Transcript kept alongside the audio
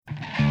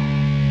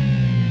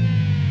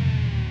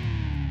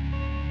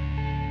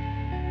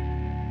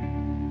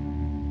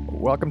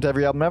welcome to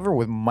Every Album Ever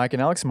with Mike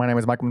and Alex. My name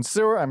is Mike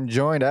Mansour. I'm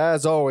joined,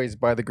 as always,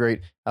 by the great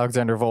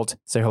Alexander Volt.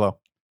 Say hello.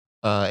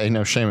 Ain't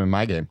no shame in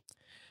my game.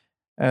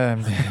 I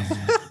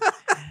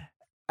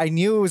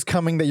knew it was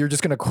coming that you're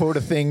just going to quote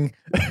a thing,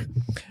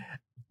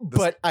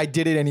 but I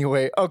did it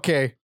anyway.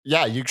 Okay.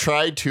 Yeah, you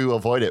tried to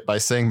avoid it by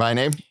saying my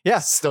name. Yeah.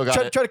 Still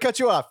got it. Try to cut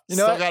you off. You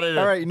know Still what? got it in.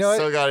 All right. You know what?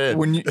 Still got it in.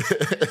 When you,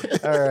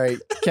 all right.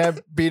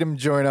 Can't beat him,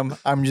 join him.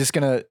 I'm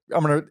going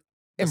to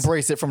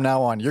embrace it from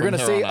now on. You're going to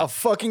say a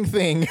fucking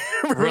thing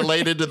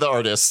related to the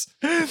artist.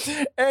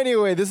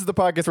 Anyway, this is the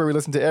podcast where we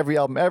listen to every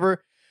album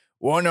ever,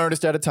 one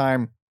artist at a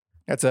time.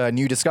 That's a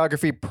new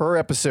discography per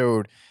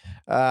episode.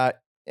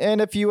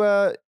 And if you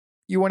want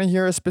to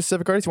hear a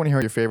specific artist, you want to hear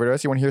your favorite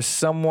artist, you want to hear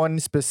someone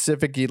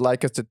specific you'd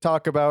like us to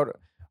talk about,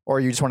 or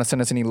you just want to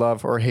send us any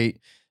love or hate,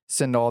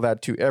 send all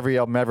that to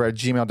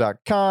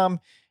everyalbumever@gmail.com.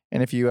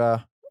 And if you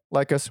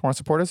like us, want to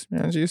support us,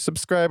 you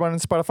subscribe on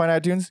Spotify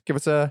and iTunes, give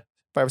us a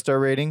 5-star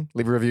rating,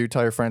 leave a review,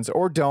 tell your friends,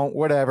 or don't,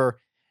 whatever.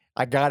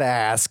 I gotta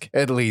ask,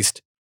 at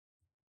least.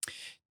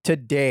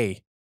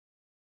 Today,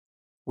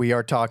 we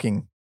are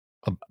talking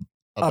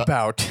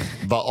about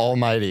the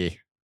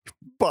almighty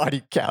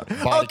body count.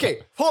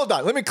 Hold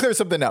on. Let me clear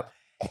something up.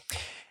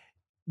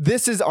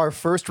 This is our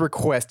first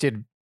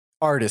requested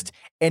artist,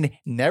 and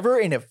never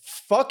in a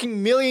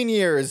fucking million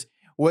years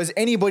was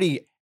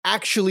anybody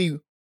actually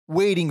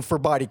waiting for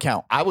body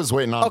count. I was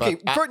waiting on. Okay,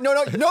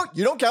 no,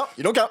 you don't count.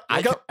 You don't count.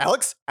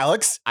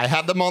 Alex. I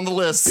had them on the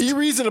list. Be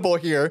reasonable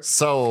here.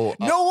 So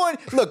no one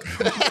look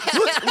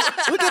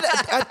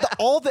at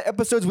all the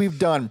episodes we've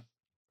done.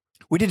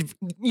 We did,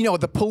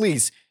 the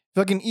Police,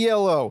 fucking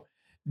ELO,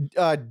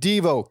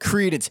 Devo,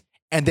 Creedence,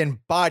 and then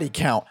body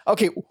count.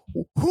 Okay,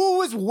 who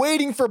was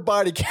waiting for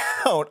body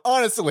count?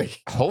 Honestly,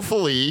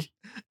 hopefully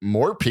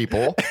more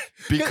people,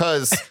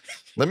 because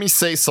let me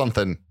say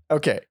something.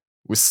 Okay.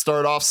 We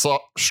start off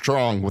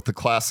strong with the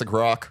classic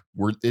rock.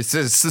 It's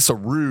just a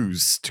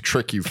ruse to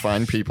trick you,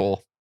 find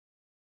people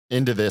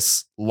into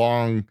this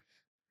long-term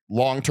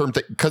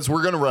thing, because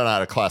we're going to run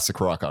out of classic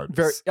rock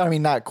artists.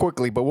 Not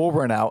quickly, but we'll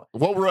run out.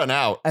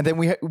 And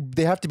then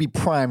they have to be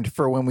primed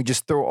for when we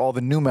just throw all the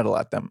new metal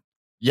at them.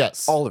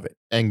 Yes. All of it.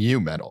 And you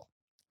metal.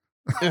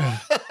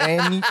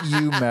 And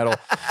you metal.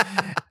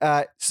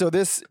 So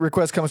this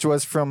request comes to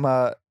us from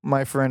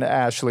my friend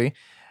Ashley.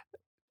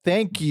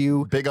 Thank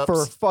you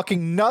for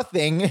fucking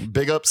nothing.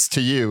 Big ups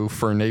to you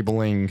for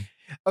enabling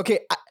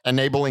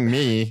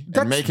me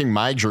and making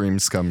my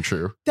dreams come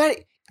true.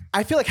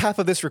 I feel like half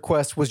of this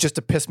request was just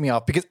to piss me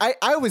off, because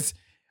I was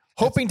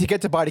hoping to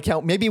get to body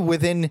count maybe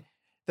within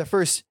the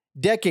first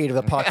decade of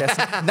the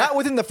podcast, not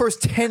within the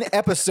first 10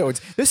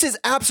 episodes. This is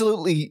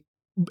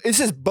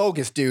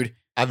bogus, dude.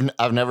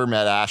 I've never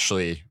met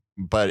Ashley,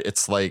 but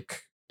it's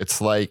like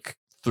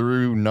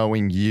through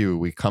knowing you,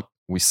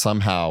 we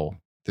somehow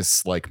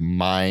this like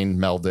mind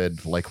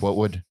melded. Like what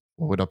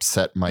would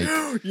upset Mike?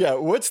 Yeah.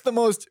 What's the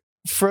most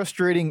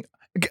frustrating?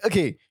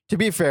 Okay. To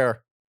be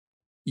fair,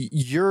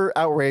 your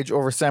outrage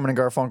over Simon and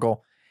Garfunkel,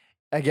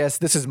 I guess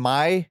this is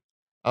my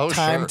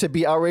time to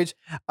be outraged.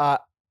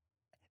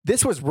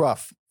 This was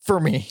rough for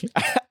me.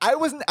 I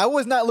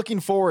was not looking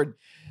forward.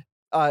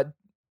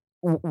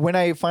 When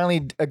I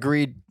finally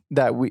agreed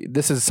that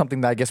this is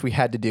something that I guess we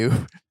had to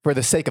do for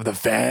the sake of the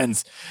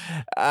fans.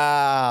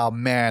 Oh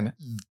man.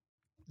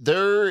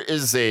 There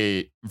is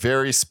a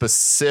very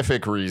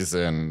specific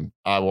reason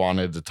I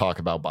wanted to talk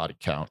about body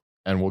count,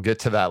 and we'll get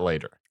to that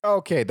later.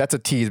 Okay, that's a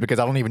tease, because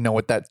I don't even know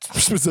what that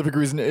specific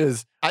reason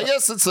is. I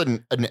guess it's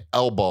an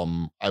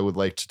album I would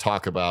like to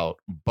talk about,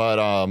 but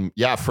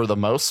for the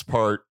most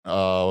part,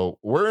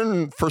 we're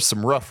in for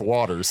some rough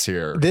waters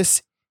here.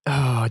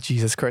 Oh,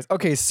 Jesus Christ.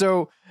 Okay,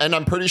 so... And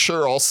I'm pretty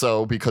sure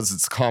also, because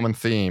it's a common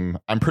theme,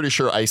 I'm pretty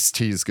sure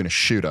Ice-T is going to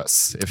shoot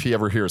us if he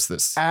ever hears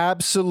this.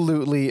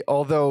 Absolutely.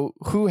 Although,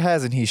 who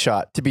hasn't he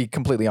shot, to be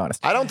completely honest?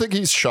 I don't think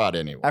he's shot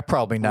anyone.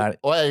 Probably not.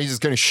 Well, he's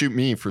going to shoot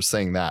me for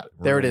saying that.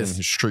 There it is.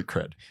 His street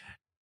cred.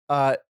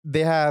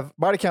 They have...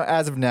 Body Count,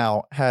 as of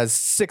now, has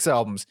 6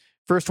 albums.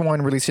 First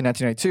one released in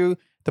 1992.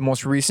 The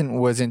most recent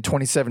was in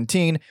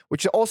 2017,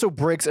 which also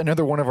breaks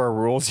another one of our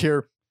rules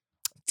here.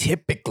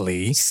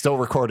 Typically, still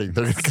recording.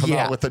 They're going to come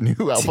out with a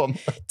new album.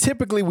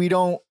 Typically,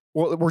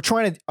 we're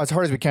trying to, as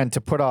hard as we can,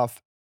 to put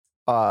off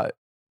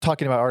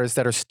talking about artists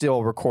that are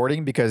still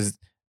recording, because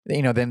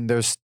then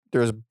there's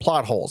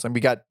plot holes, and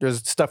there's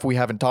stuff we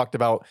haven't talked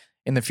about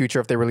in the future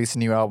if they release a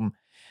new album.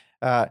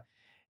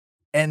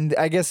 And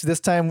I guess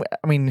this time,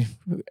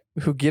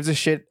 who gives a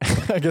shit?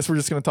 I guess we're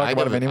just going to talk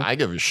about it anyway. I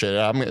give a shit.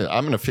 I'm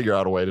going to figure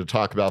out a way to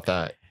talk about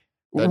that.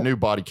 That new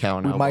body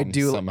count album might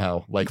do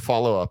somehow, like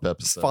follow-up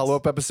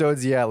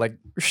episodes. Yeah, like,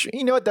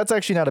 you know what? That's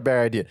actually not a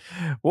bad idea.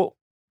 We'll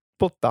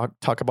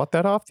talk about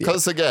that off.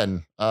 Because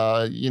again,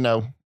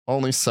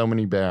 only so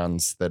many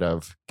bands that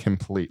have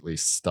completely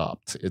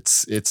stopped.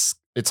 It's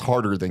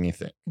harder than you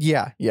think.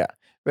 Yeah.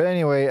 But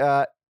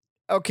anyway,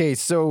 okay,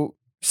 so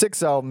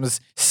 6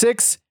 albums,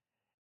 6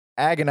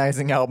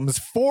 agonizing albums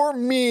for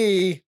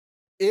me.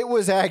 It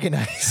was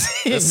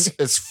agonizing.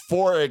 It's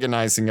 4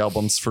 agonizing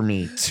albums for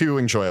me. 2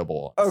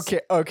 enjoyable ones.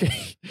 Okay.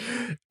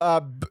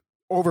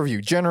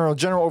 overview, general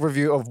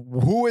overview of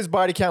who is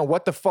Body Count,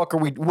 what the fuck are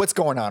we, what's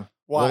going on?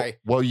 Why?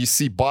 Well, you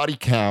see, Body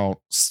Count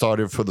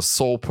started for the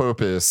sole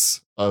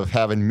purpose of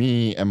having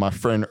me and my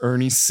friend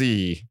Ernie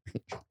C.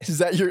 Is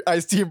that your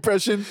Ice-T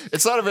impression?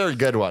 It's not a very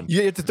good one.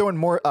 You have to throw in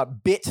more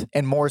bit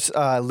and more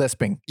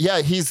lisping.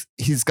 Yeah, he's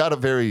got a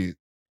very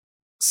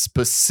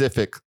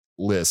specific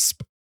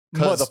lisp.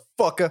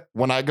 Motherfucker.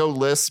 When I go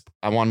lisp,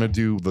 I want to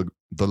do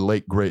the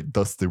late great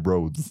Dusty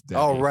Rhodes.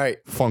 Oh, right.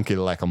 Funky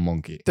like a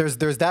monkey. There's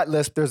that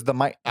lisp. There's the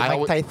Mike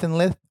Tyson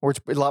lisp, where it's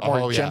a lot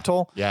more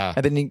gentle. Yeah.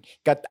 And then you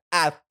got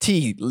the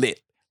IT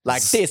lisp.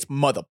 Like this,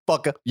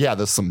 motherfucker. Yeah,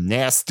 there's some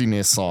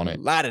nastiness on it.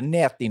 A lot of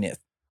nastiness.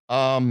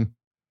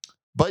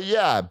 But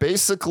yeah,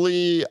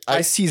 basically,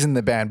 Ice-T's in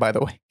the band, by the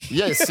way.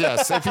 Yes.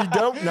 If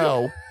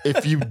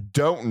you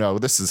don't know,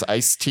 this is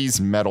Ice-T's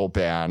metal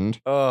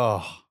band.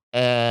 Oh.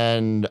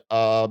 And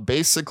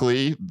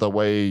basically, the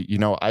way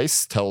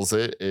Ice tells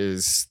it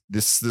is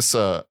this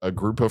a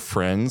group of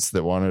friends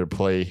that wanted to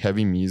play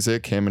heavy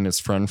music. Him and his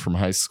friend from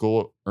high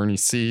school, Ernie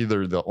C.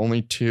 They're the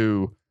only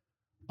two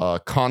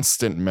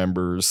constant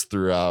members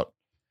throughout.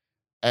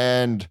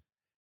 And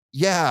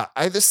yeah,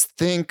 I just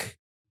think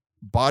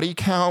Body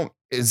Count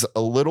is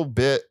a little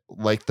bit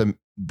like the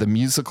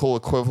musical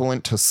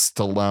equivalent to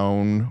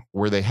Stallone,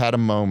 where they had a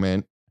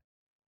moment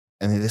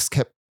and they just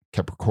kept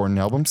recording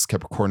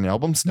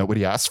albums.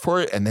 Nobody asked for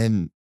it.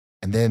 And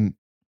then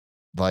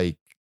like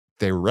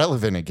they're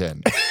relevant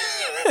again.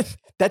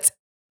 That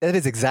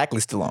is exactly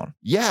Stallone.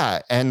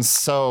 Yeah. And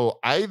so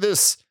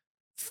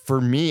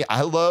for me,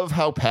 I love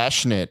how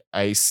passionate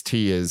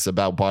Ice-T is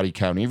about Body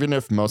Count, even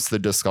if most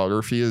of the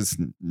discography is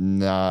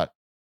not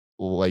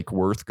like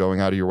worth going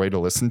out of your way to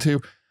listen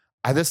to.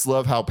 I just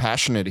love how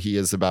passionate he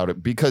is about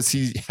it, because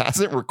he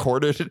hasn't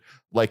recorded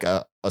like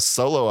a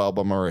solo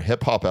album or a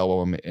hip hop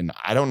album in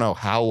I don't know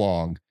how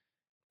long.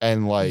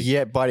 And like,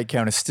 yet Body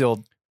Count is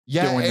still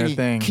doing their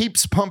thing.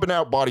 Keeps pumping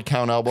out Body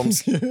Count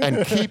albums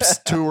and keeps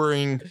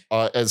touring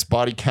as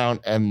Body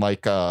Count. And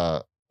like,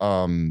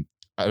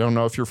 I don't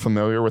know if you're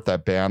familiar with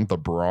that band, The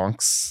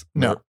Bronx.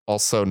 No. They're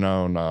also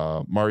known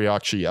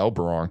Mariachi El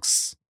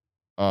Bronx.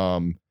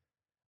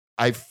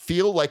 I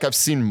feel like I've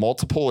seen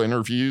multiple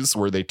interviews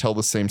where they tell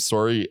the same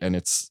story, and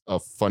it's a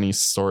funny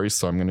story,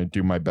 so I'm going to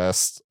do my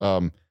best.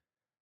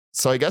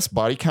 So I guess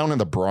Body Count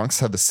and The Bronx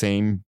had the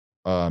same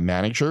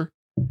manager.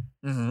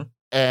 Mm-hmm.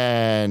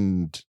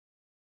 And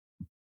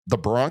The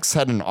Bronx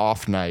had an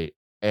off night,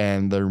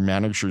 and their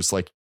manager's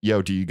like,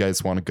 yo, do you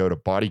guys want to go to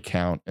Body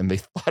Count? And they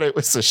thought it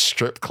was a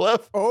strip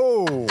club.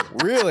 Oh,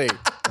 really?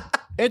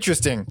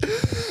 Interesting.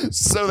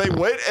 So they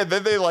went, and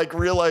then they like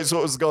realized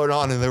what was going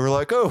on, and they were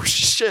like, oh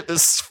shit,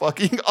 this is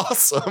fucking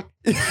awesome.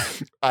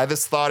 I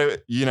just thought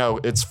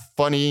it's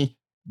funny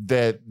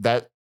that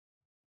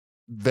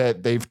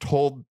they've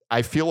told,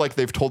 I feel like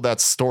they've told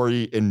that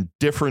story in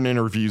different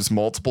interviews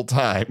multiple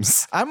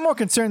times. I'm more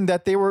concerned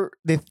that they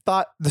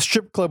thought the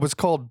strip club was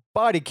called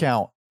Body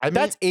Count.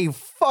 That's a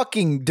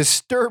fucking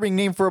disturbing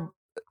name for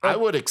I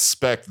would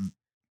expect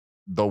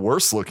the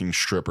worst looking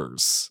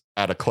strippers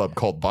at a club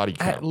called Body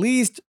Count. At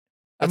least.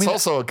 It's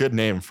also a good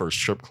name for a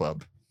strip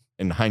club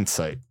in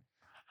hindsight.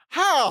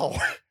 How?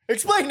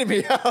 Explain to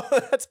me how.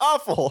 That's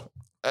awful.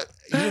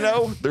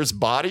 There's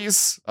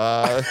bodies.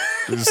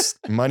 There's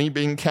money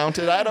being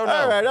counted. I don't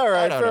know. All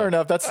right. Fair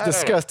enough. That's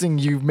disgusting.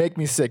 You make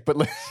me sick.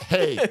 But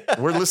hey,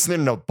 we're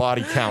listening to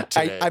Body Count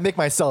today. I make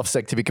myself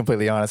sick, to be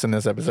completely honest, in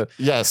this episode.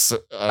 Yes.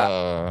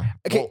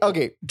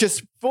 Okay.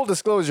 Just full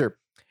disclosure.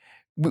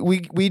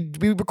 We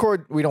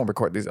record. We don't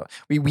record these.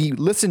 We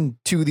listen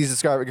to these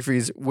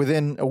discographies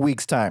within a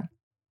week's time.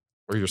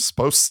 Or you're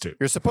supposed to.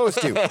 You're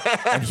supposed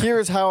to. And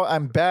here's how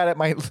I'm bad at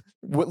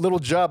what little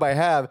job I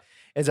have.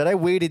 Is that I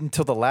waited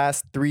until the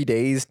last 3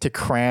 days to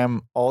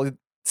cram all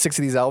 6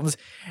 of these albums,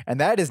 and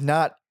that is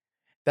not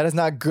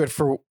good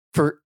for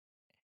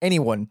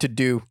anyone to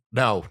do.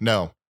 No.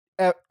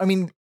 I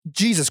mean,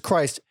 Jesus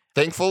Christ.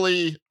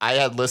 Thankfully,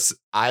 I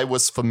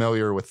was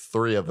familiar with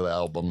 3 of the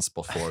albums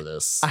before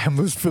this. I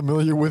was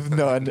familiar with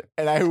none,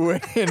 and I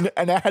went in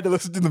and I had to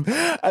listen to them.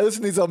 I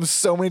listened to these albums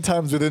so many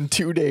times within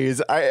 2 days.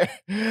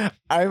 I'm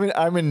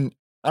in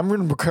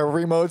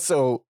recovery mode.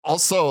 So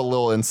also a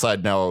little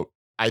inside note.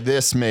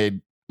 This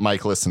made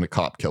Mike listen to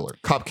Cop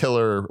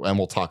Killer, and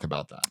we'll talk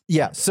about that.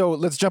 Yeah, so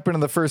let's jump into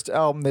the first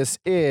album. This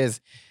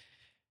is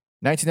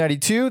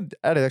 1992.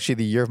 That is actually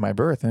the year of my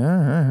birth.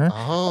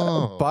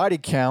 Body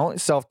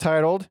Count,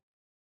 self-titled.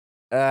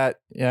 All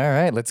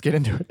right, let's get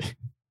into it.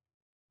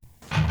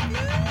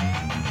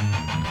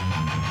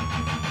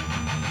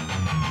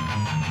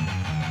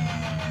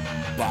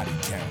 Body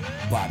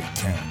count, body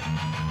count,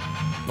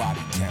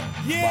 body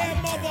count.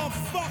 Yeah, body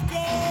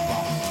motherfucker!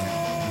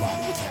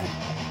 Body count,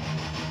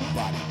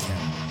 body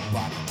count,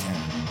 body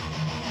count,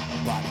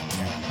 body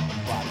count,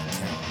 body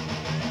count,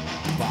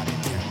 body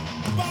count,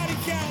 body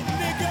count,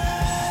 nigga!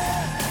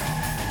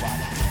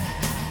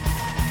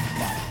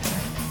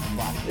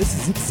 This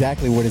is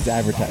exactly what is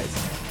advertised.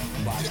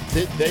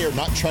 They are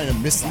not trying to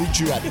mislead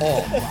you at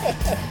all.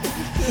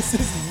 This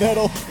is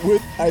metal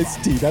with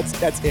Ice-T.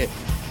 That's it.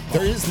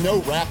 There is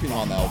no rapping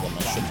on the album,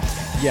 I should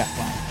say. Yeah.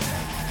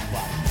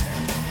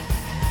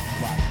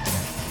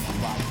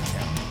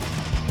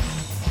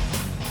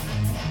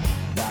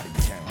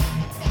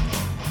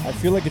 I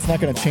feel like it's not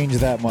going to change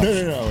that much.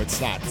 No,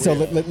 it's not. So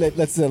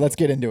let's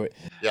get into it.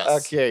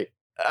 Yes. Okay.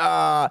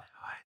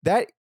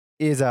 That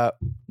is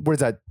what is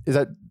that? Is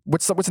that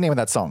what's the name of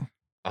that song?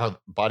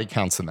 Body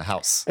Counts in the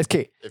House.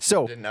 Okay. If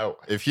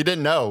you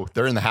didn't know,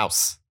 they're in the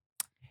house.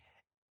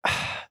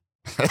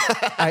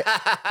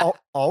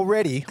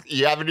 Already.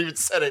 You haven't even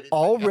said anything.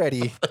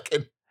 Already.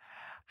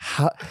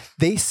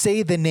 They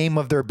say the name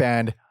of their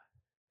band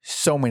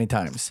so many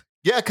times.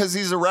 Yeah, because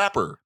he's a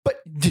rapper. But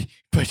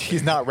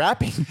he's not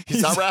rapping.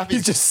 He's not rapping.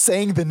 He's just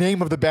saying the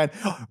name of the band.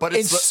 But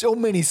in so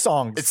many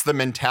songs. It's the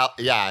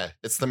mentality. Yeah,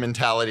 it's the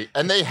mentality.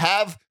 And they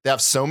have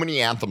so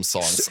many anthem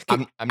songs.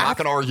 I'm not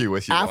going to argue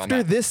with you on that.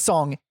 After this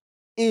song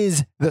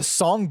is the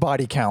song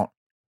Body Count,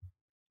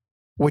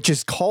 which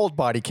is called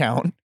Body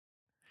Count,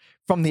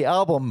 from the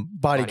album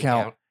Body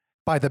Count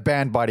by the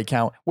band Body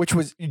Count, which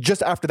was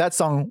just after that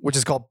song, which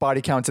is called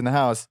Body Counts in the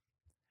House.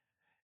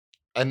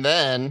 And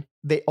then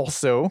they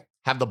also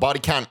have the Body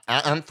Count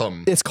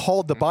anthem. It's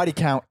called the Body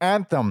Count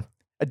Anthem.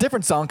 A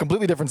different song,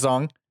 completely different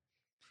song.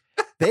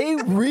 They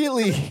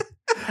really,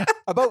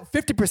 about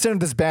 50% of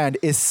this band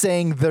is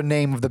saying the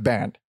name of the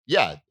band.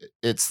 Yeah,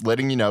 it's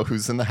letting you know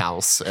who's in the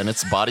house, and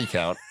it's Body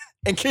Count.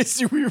 In case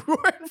you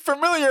weren't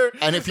familiar,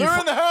 and if they're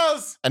in the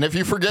house. And if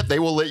you forget, they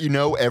will let you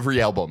know every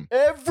album.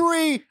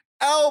 Every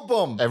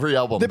album.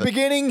 The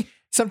beginning,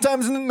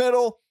 sometimes in the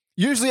middle,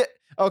 usually...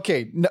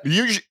 Okay. No.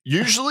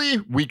 Usually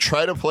we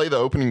try to play the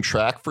opening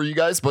track for you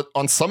guys, but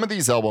on some of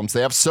these albums,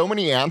 they have so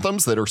many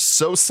anthems that are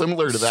so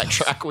similar to that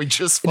track we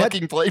just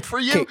fucking played for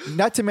you. Okay,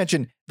 not to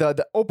mention,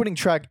 the opening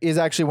track is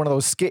actually one of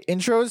those skit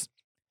intros.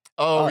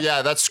 Oh,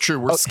 yeah, that's true.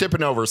 We're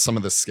skipping over some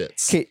of the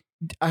skits. Okay,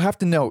 I have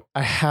to note,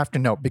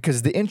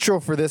 because the intro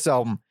for this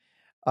album,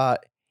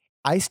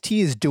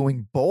 Ice-T is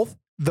doing both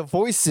the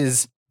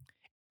voices,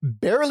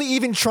 barely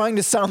even trying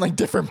to sound like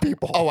different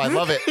people. Oh, I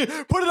love it.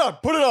 Put it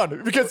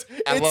on, because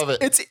I love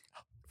it. It's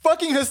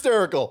fucking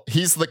hysterical.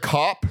 He's the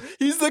cop.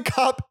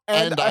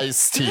 And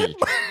Ice-T.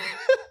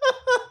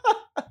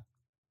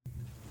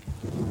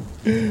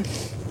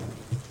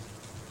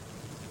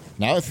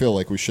 Now I feel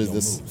like we should All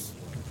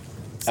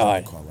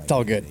right, it's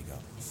all good.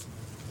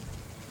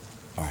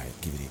 All right,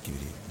 give it here.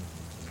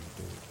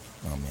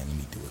 Oh man, let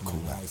me do it.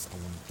 Cool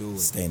out.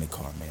 Stay in the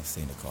car, man.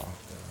 Stay in the car.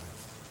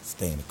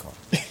 Stay in the car.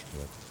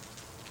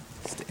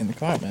 Stay in the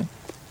car, man.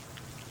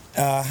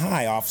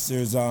 Hi,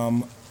 officers.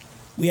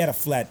 We had a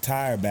flat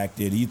tire back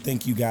there. Do you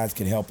think you guys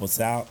could help us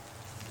out?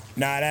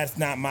 Nah, that's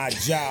not my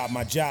job.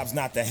 My job's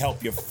not to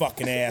help your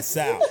fucking ass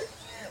out.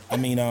 I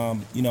mean, I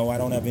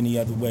don't have any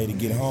other way to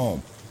get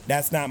home.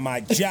 That's not my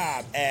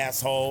job,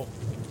 asshole.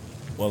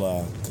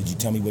 Well, could you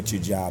tell me what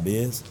your job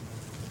is?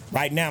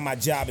 Right now, my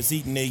job is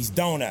eating these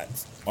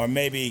donuts. Or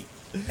maybe,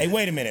 hey,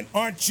 wait a minute,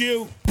 aren't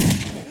you?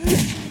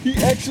 He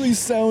actually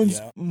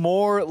sounds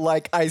more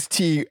like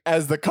Ice-T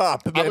as the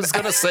cop. I was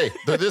going to say,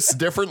 they're just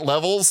different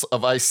levels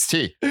of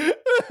Ice-T.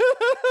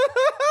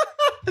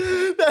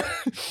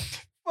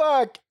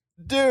 Fuck,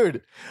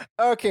 dude.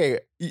 Okay,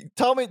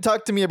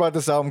 talk to me about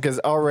this album, because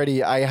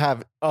already I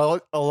have a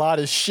lot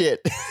of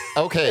shit.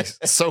 Okay,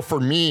 so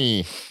for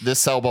me,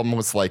 this album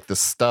was like the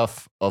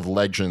stuff of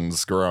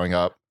legends growing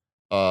up.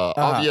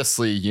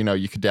 Obviously,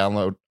 you could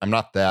download. I'm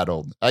not that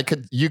old.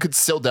 You could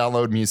still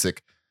download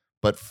music,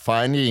 but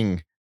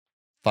finding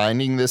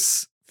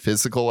this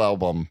physical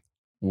album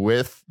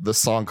with the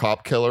song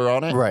Cop Killer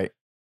on it. Right.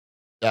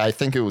 I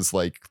think it was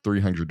like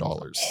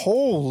 $300.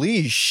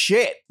 Holy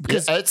shit.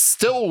 Because it's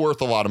still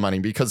worth a lot of money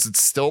because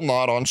it's still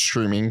not on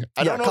streaming.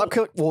 I don't know. Cop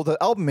Killer, well, the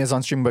album is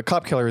on streaming, but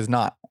Cop Killer is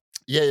not.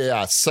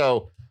 Yeah.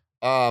 So,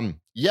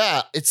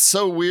 it's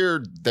so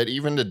weird that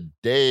even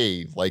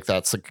today, like,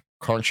 that's a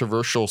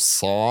controversial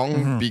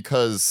song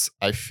because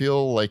I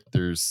feel like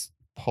there's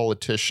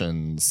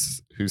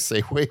politicians who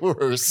say way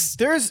worse.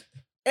 There's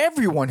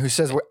everyone who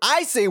says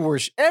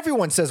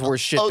everyone says worse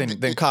shit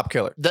than Cop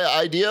Killer. The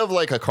idea of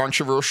like a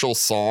controversial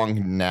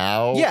song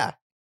now,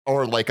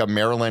 or like a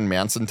Marilyn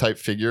Manson type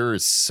figure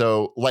is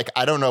so like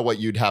I don't know what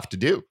you'd have to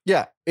do.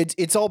 Yeah,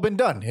 it's all been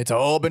done. It's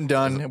all been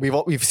done.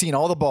 We've seen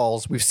all the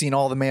balls. We've seen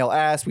all the male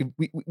ass. We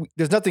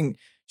there's nothing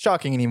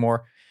shocking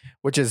anymore,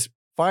 which is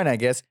fine, I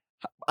guess.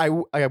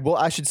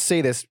 I should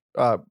say this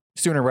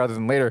sooner rather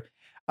than later.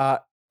 I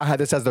had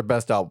this as their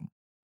best album.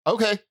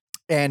 Okay.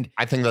 And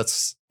I think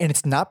it's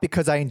not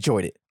because I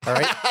enjoyed it. All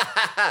right.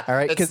 All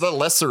right. It's the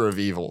lesser of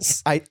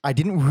evils. I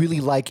didn't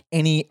really like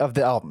any of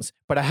the albums,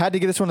 but I had to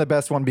get this one the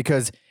best one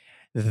because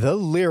the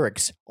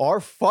lyrics are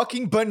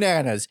fucking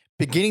bananas,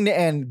 beginning to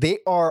end. They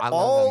are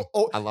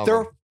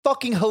they're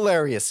fucking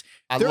hilarious.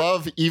 I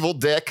love Evil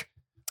Dick.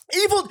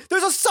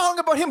 There's a song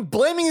about him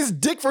blaming his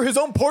dick for his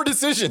own poor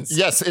decisions.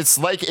 Yes, it's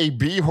like a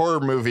B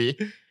horror movie.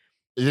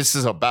 This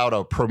is about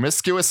a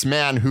promiscuous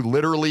man who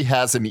literally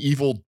has an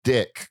evil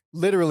dick.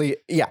 Literally,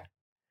 yeah.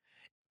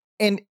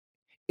 And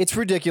it's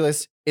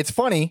ridiculous. It's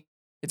funny.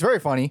 It's very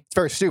funny. It's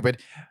very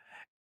stupid.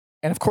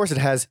 And of course it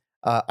has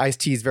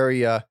Ice-T's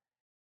very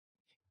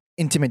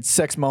intimate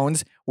sex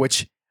moans,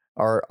 which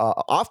are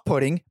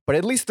off-putting, but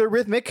at least they're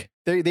rhythmic.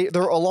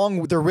 They're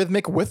along. They're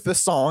rhythmic with the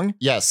song.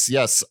 Yes.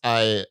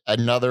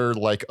 Another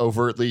like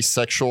overtly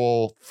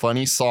sexual,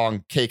 funny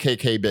song.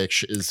 KKK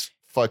bitch is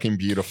fucking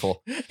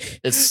beautiful.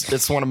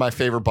 It's one of my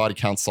favorite body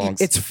count songs.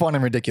 It's fun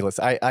and ridiculous.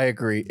 I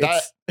agree.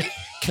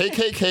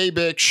 KKK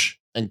bitch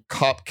and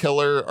Cop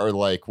Killer are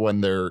like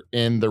when they're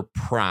in their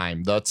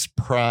prime. That's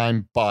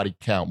prime body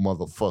count,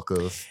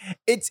 motherfuckers.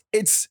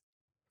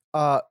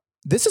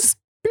 This is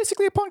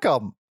basically a punk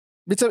album.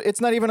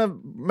 It's not even a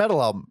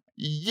metal album.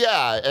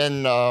 Yeah,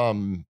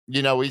 and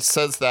he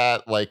says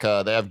that like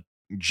they have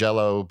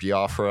Jello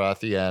Biafra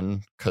at the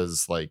end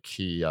because like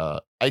he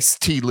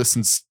Ice-T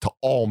listens to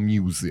all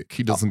music.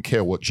 He doesn't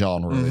care what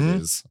genre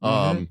it is.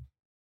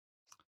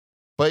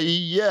 But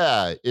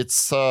yeah,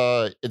 it's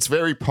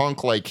very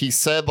punk. Like he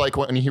said, like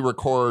when he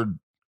recorded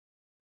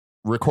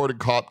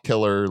Cop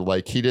Killer,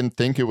 like he didn't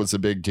think it was a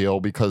big deal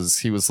because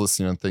he was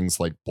listening to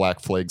things like Black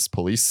Flag's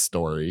Police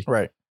Story.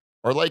 Right.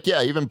 Or like,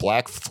 yeah, even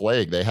Black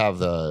Flag, they have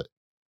the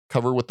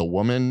cover with the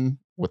woman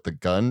with the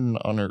gun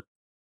on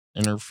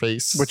in her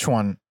face. Which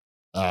one?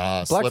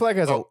 Black Flag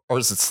has or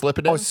is it Slip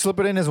It In? Oh, Slip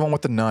It In is one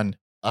with the nun.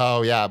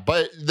 Oh yeah,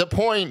 but the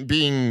point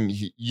being,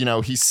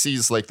 he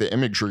sees like the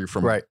imagery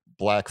from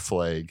Black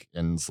Flag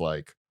and is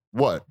like,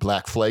 what?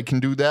 Black Flag can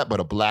do that,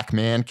 but a black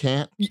man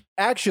can't?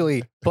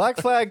 Actually, Black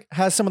Flag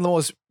has some of the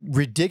most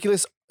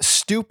ridiculous,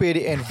 stupid,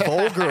 and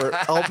vulgar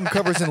album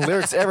covers and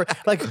lyrics ever.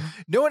 Like,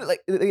 no one, like,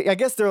 I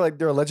guess they're a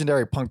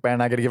legendary punk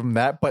band. I got to give them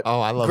that. But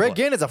I love Greg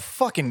Ginn is a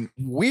fucking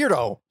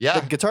weirdo. Yeah,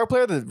 the guitar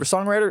player, the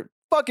songwriter,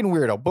 fucking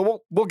weirdo.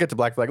 But we'll get to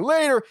Black Flag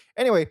later.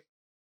 Anyway,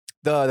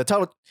 the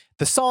title,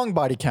 the song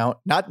Body Count,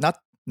 not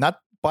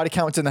Body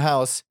Count's in the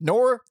House,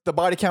 nor the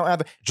Body Count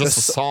anthem. Just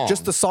the song.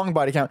 Just the song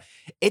Body Count.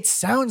 It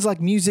sounds like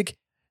music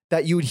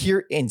that you would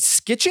hear in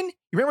Skitchin'.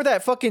 You remember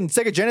that fucking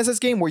Sega Genesis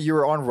game where you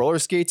were on roller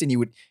skates and you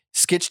would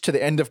skitch to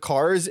the end of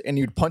cars and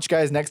you'd punch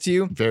guys next to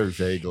you? Very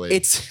vaguely.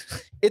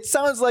 It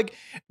sounds like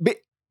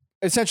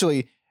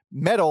essentially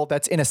metal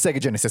that's in a Sega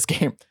Genesis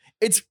game.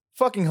 It's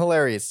fucking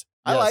hilarious.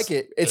 Yes. I like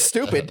it. It's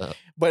stupid,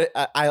 but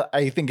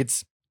I think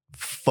it's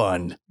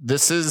fun.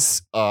 This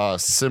is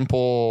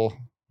simple,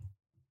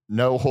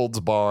 no holds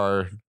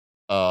bar,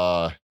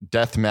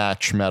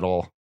 deathmatch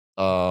metal.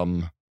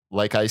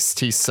 Like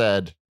Ice-T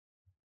said,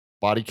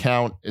 Body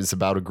Count is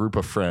about a group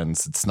of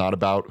friends. It's not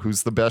about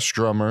who's the best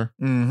drummer,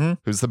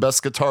 who's the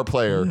best guitar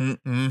player.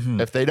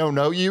 If they don't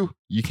know you,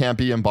 you can't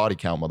be in Body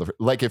Count, motherfucker.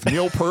 Like if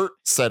Neil Peart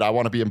said, I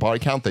want to be in Body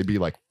Count, they'd be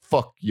like,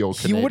 fuck yo,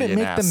 Canadian He wouldn't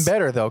make ass. them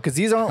better though, because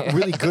these aren't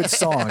really good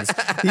songs.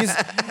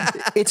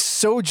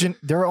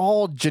 They're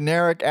all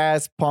generic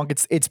ass punk.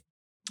 It's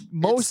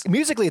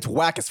musically it's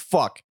whack as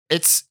fuck.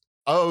 It's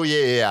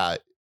the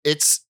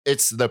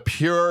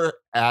pure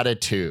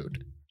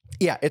attitude.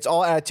 Yeah, it's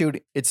all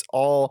attitude. It's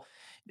all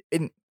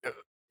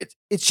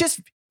it's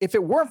just, if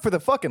it weren't for the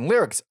fucking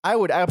lyrics, I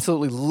would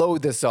absolutely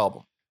loathe this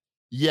album.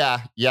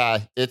 Yeah.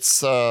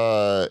 It's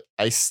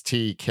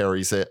Ice-T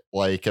carries it.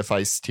 Like if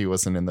Ice-T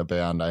wasn't in the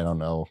band, I don't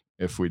know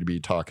if we'd be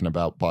talking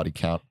about Body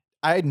Count.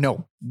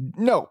 No,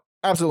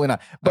 absolutely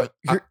not. But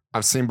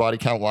I've seen Body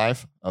Count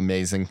live.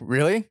 Amazing.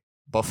 Really?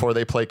 Before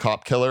they play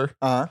Cop Killer,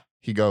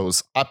 he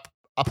goes, I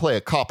play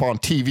a cop on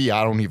TV.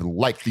 I don't even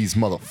like these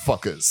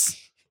motherfuckers.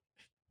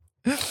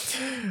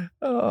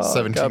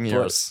 17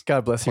 years.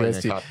 God bless you,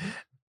 Ice-T.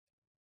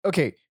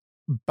 Okay,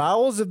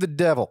 Bowels of the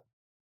Devil.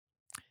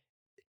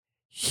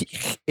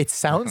 It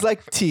sounds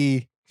like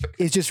T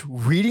is just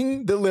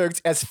reading the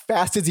lyrics as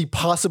fast as he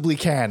possibly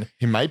can.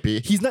 He might be.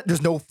 He's not.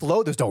 There's no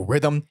flow. There's no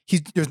rhythm.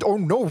 There's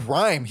no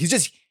rhyme. He's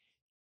just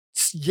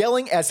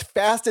yelling as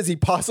fast as he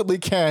possibly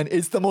can.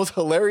 It's the most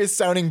hilarious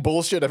sounding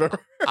bullshit I've ever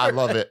heard. I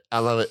love it.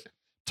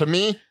 To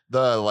me,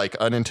 the like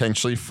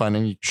unintentionally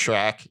funny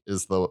track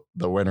is the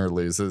Winner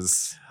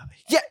Loses.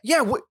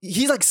 Yeah.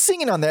 He's like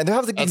singing on that.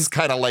 It's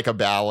kind of like a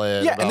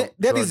ballad about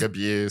drug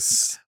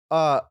abuse.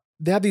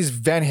 They have these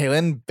Van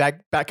Halen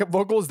backup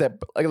vocals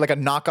that like a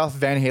knockoff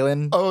Van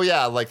Halen. Oh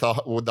yeah, like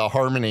the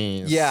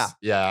harmonies. Yeah.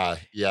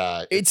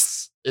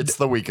 It's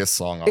the weakest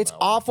song on It's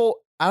awful.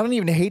 I don't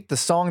even hate the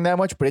song that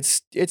much, but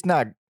it's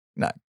not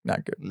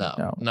good.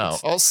 No.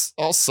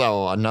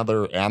 Also,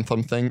 another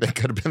anthem thing that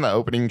could have been the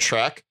opening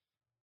track.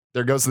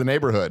 There Goes the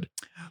Neighborhood.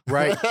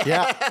 Right.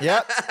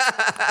 Yeah.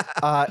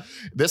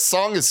 This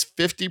song is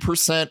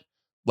 50%.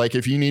 Like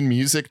if you need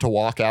music to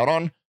walk out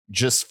on,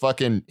 just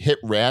fucking hit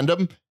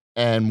random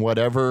and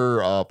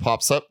whatever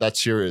pops up,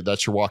 that's your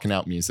walking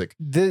out music.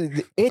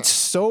 It's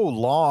so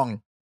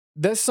long.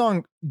 This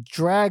song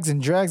drags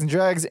and drags and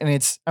drags, and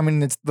if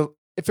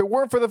it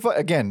weren't for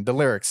the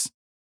lyrics,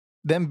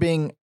 them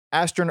being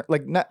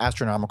not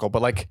astronomical,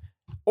 but like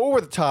over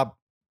the top,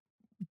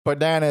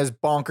 bananas,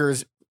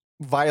 bonkers,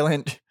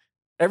 violent.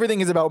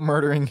 Everything is about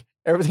murdering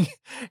everything,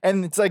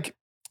 and it's like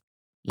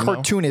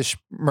cartoonish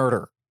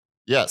murder.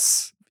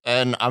 Yes,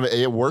 and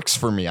it works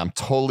for me. I'm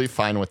totally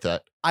fine with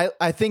that.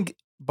 I think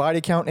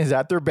Body Count is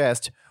at their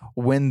best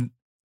when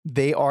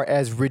they are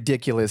as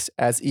ridiculous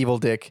as Evil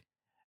Dick,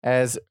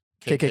 as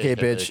KKK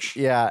bitch.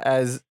 Yeah,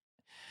 as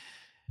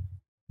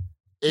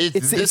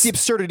it's the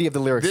absurdity of the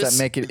lyrics that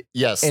make it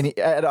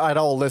at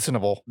all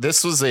listenable.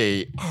 This was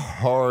a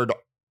hard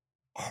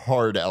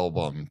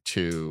album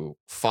to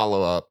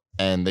follow up,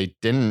 and they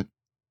didn't,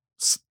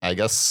 I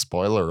guess,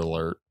 spoiler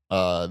alert,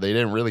 they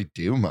didn't really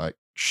do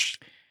much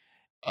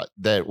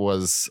that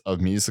was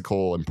of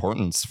musical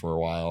importance for a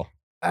while.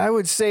 I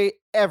would say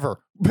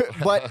ever.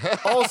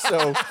 But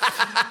also,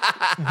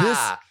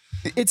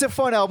 it's a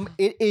fun album.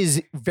 It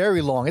is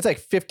very long. It's like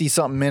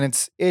 50-something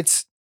minutes.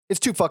 It's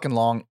too fucking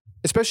long,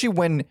 especially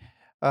when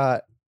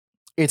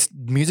it's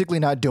musically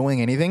not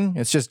doing anything.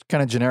 It's just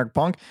kind of generic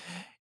punk.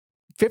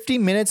 50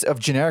 minutes of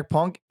generic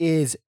punk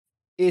it's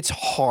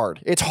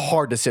hard. It's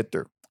hard to sit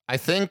through. I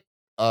think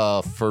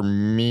for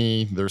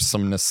me, there's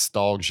some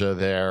nostalgia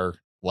there.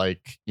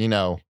 Like, you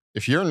know,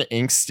 if you're an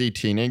angsty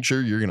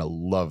teenager, you're going to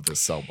love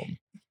this album.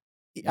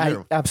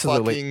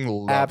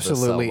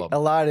 Absolutely. A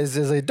lot is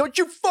like, don't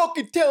you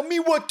fucking tell me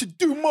what to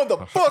do,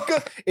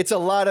 motherfucker. It's a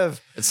lot of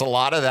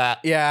that.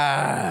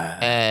 Yeah.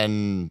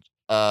 And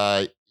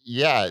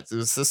yeah, it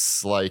was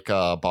this like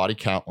Body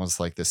Count was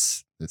like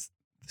this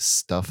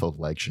stuff of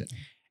legend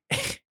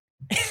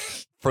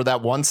for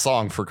that one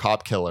song for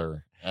Cop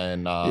Killer.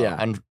 And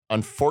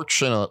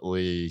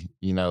unfortunately,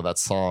 you know, that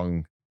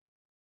song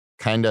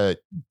kind of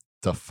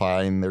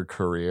defined their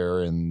career,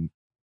 and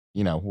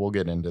you know, we'll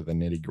get into the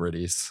nitty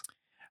gritties.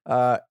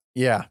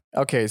 Yeah.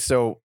 Okay.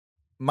 So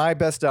my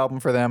best album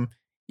for them,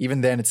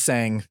 even then it's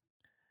saying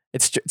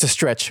it's a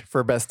stretch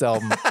for best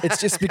album.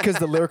 It's just because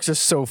the lyrics are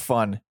so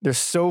fun. They're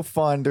so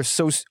fun. They're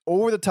so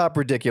over the top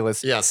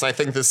ridiculous. Yes. I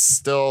think this is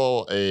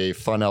still a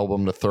fun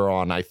album to throw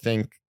on. I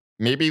think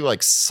maybe like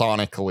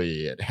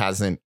sonically it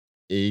hasn't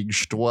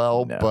aged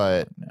well,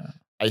 but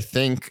I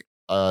think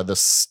the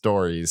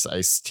stories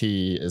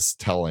Ice-T is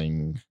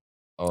telling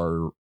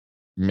are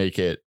make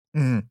it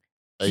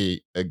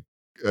a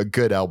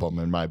good album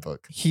in my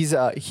book. He's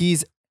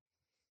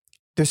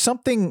there's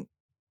something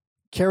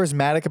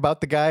charismatic about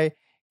the guy,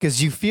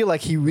 because you feel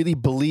like he really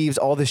believes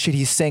all the shit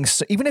he's saying.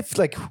 So even if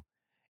like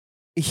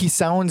he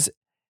sounds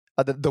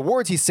the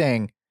words he's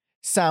saying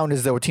sound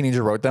as though a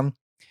teenager wrote them,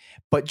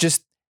 but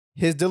just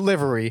his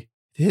delivery,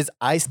 his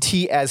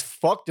Ice-T as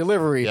fuck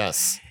delivery.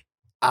 Yes.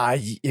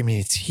 I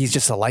mean, he's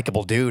just a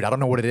likable dude. I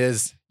don't know what it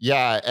is.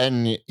 Yeah,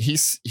 and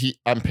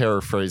I'm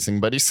paraphrasing,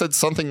 but he said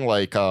something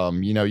like,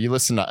 you know, you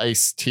listen to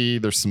Ice-T,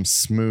 there's some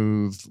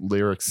smooth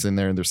lyrics in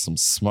there, and there's some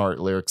smart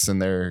lyrics in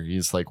there.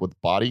 He's like, with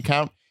Body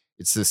Count,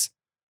 it's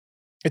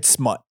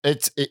smut.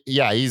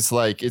 He's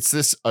like, it's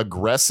this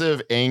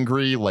aggressive,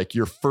 angry, like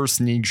your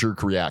first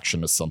knee-jerk reaction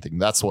to something.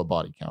 That's what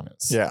Body Count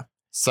is. Yeah.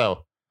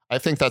 So I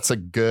think that's a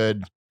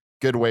good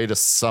way to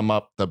sum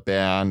up the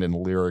band and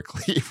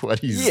lyrically what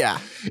he's. Yeah.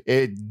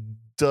 It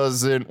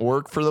doesn't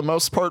work for the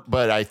most part,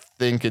 but I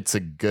think it's a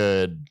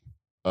good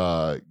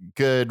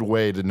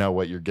way to know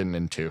what you're getting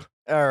into.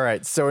 All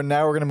right. So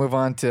now we're going to move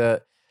on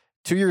to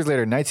 2 years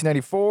later,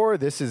 1994.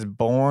 This is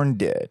Born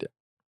Dead.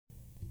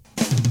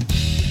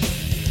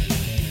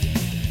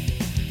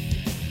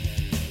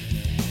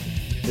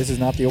 This is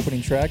not the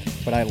opening track,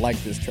 but I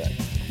like this track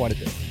quite a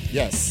bit.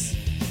 Yes.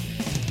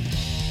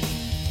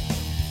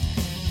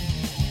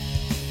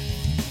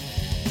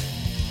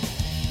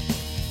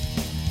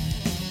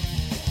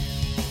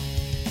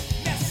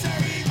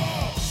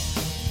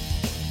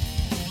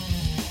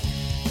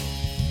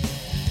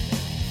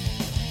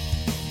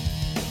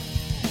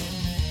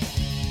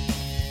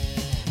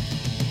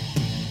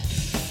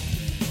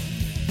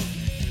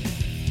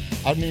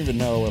 I don't even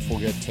know if we'll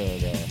get to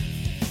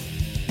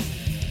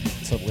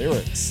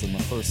lyrics in the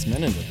first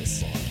minute of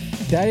this song.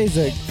 That is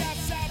a...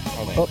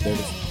 Oh, there it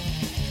is.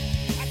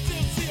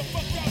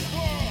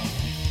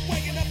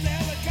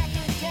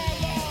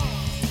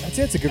 I'd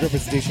say it's a good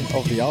representation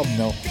of the album,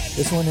 though.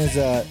 This one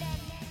is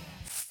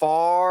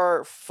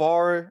far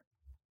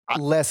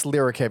less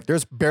lyric heavy.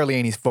 There's barely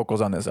any vocals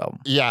on this album.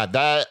 Yeah,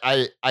 that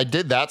I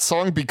did that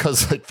song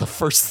because like the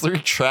first 3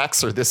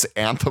 tracks are this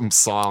anthem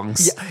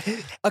songs. Yeah.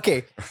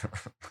 Okay.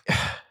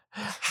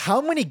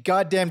 How many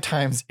goddamn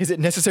times is it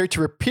necessary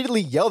to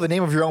repeatedly yell the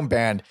name of your own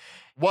band?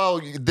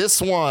 Well,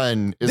 this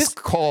one is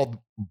called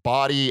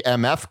Body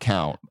MF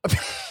Count.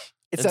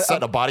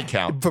 Instead of Body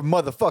Count. For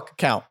motherfucker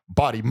count.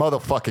 Body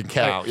motherfucking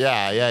count.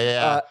 Right.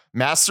 Yeah.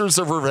 Masters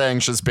of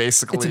Revenge is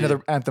basically... It's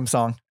another anthem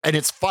song. And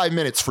it's 5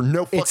 minutes for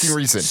no fucking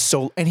reason.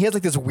 And he has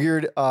like this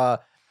weird...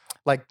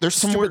 like there's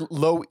some weird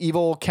low,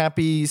 evil,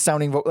 campy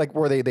sounding like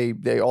where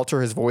they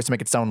alter his voice to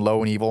make it sound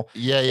low and evil.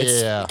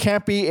 It's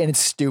campy and it's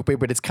stupid,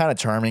 but it's kind of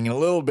charming and a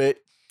little bit.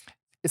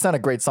 It's not a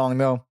great song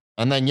though.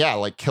 And then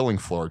like Killing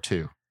Floor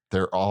too.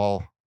 They're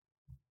all.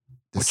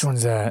 Which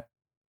one's that?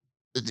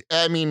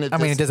 I mean,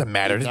 it doesn't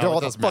matter. They're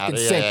all the fucking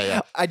same. Yeah.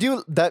 I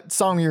do that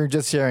song you're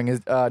just hearing is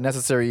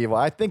Necessary Evil.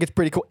 I think it's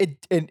pretty cool.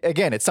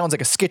 It sounds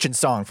like a Skitchin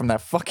song from that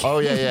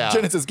fucking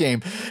Genesis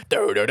game.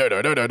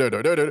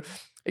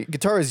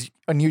 Guitar is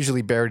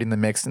unusually buried in the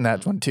mix in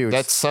that one too.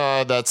 That's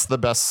the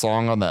best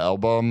song on the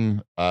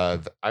album.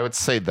 I would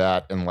say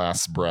that and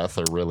Last Breath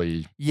are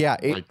really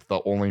like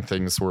the only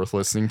things worth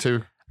listening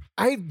to.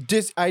 I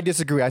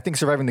disagree. I think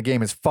Surviving the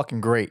Game is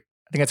fucking great.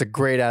 think that's a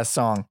great ass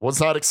song. Was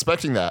not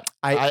expecting that.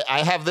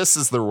 I have this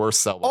as their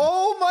worst album.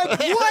 Oh my,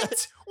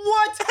 what?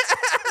 What?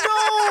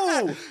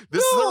 No!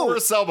 This is their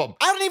worst album.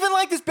 I don't even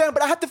like this band,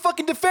 but I have to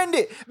fucking defend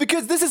it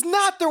because this is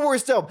not their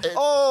worst album.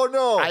 Oh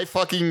no. I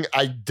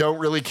don't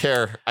really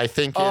care. I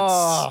think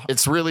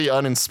it's really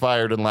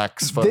uninspired and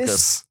lacks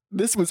focus.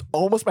 This was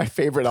almost my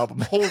favorite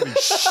album. Holy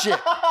shit.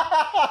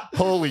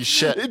 Holy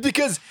shit.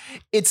 Because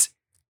it's,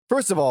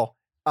 first of all,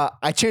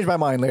 I changed my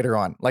mind later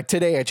on. Like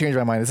today, I changed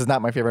my mind. This is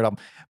not my favorite album.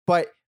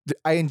 But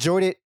I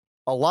enjoyed it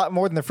a lot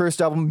more than the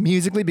first album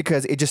musically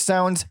because it just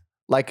sounds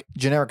like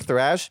generic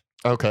thrash.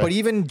 Okay. But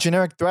even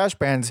generic thrash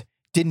bands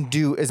didn't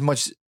do as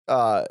much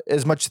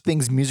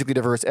things musically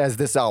diverse as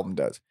this album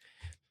does.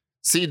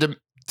 See,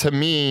 to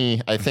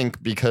me, I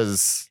think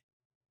because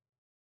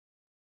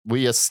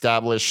we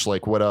established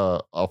like what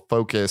a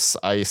focus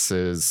ice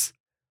is,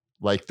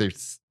 like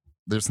there's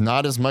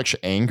not as much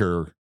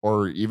anger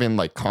or even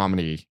like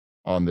comedy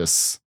on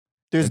this.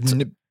 There's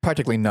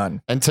practically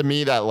none. And to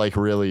me, that like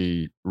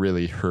really,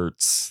 really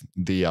hurts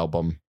the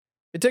album.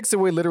 It takes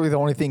away literally the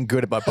only thing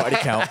good about Body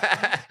Count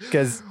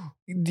because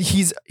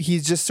he's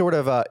just sort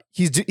of I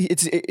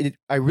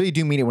really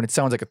do mean it when it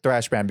sounds like a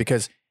thrash band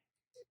because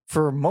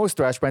for most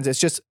thrash bands, it's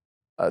just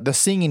the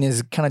singing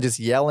is kind of just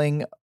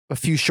yelling a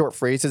few short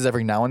phrases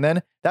every now and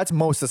then. That's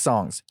most of the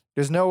songs.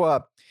 There's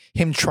no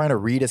him trying to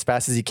read as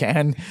fast as he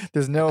can.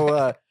 There's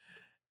no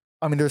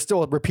I mean, there's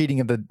still a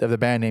repeating of the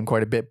band name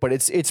quite a bit, but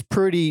it's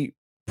pretty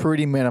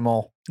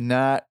minimal.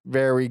 Not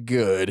very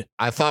good.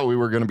 I thought we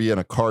were going to be in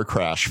a car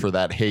crash for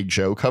that Hey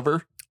Joe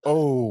cover.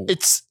 Oh,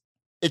 it's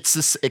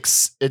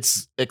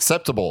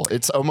acceptable.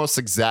 It's almost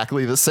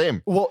exactly the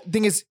same. Well,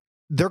 thing is,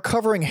 they're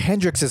covering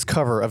Hendrix's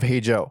cover of Hey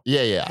Joe.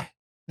 Yeah.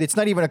 It's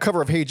not even a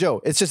cover of Hey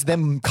Joe. It's just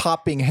them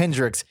copying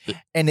Hendrix,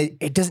 and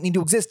it doesn't need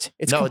to exist.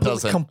 It's it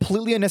doesn't.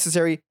 Completely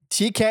unnecessary.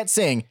 T can't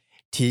sing.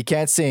 T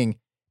can't sing.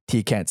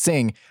 T can't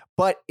sing.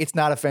 But it's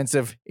not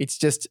offensive. It's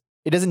just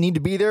it doesn't need to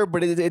be there.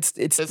 But it's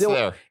still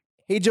there.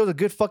 Hey Joe's a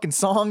good fucking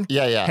song.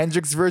 Yeah.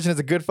 Hendrix's version is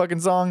a good fucking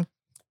song.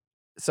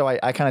 So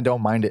I kind of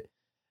don't mind it.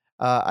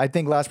 I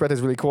think Last Breath is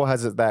really cool.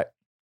 Has that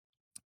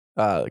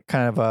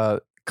kind of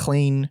a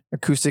clean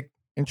acoustic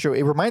intro.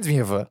 It reminds me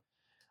of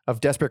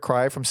Desperate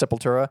Cry from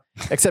Sepultura,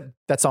 except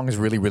that song is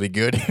really, really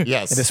good.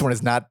 Yes. And this one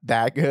is not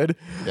that good.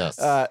 Yes.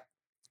 I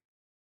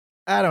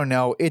don't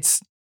know.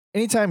 It's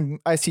anytime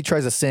Ice-T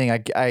tries to sing,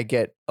 I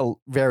get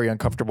very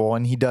uncomfortable,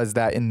 and he does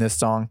that in this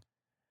song.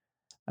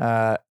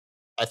 I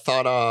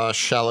thought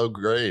Shallow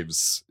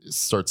Graves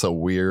starts a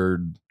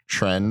weird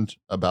trend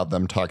about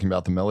them talking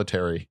about the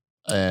military.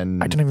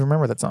 And I don't even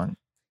remember that song.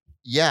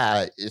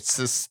 Yeah, it's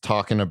just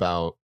talking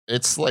about,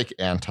 it's like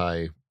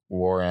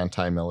anti-war,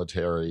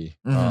 anti-military.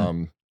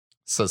 Mm-hmm.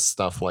 Says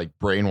stuff like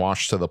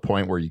brainwashed to the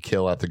point where you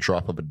kill at the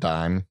drop of a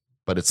dime,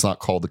 but it's not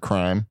called a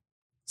crime.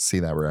 See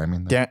that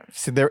rhyming there?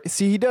 Yeah,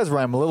 see, he does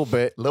rhyme a little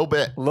bit.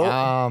 But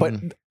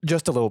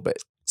just a little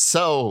bit.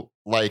 So,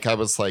 like, I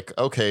was like,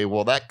 okay,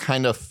 well, that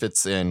kind of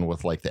fits in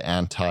with like the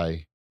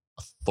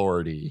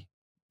anti-authority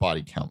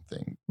body count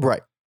thing.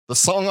 Right. The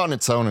song on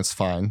its own is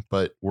fine,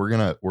 but we're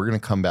gonna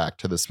come back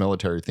to this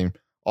military theme.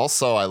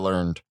 Also, I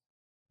learned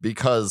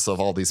because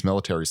of all these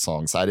military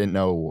songs, I didn't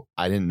know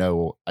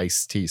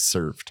Ice-T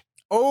served.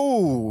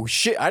 Oh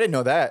shit! I didn't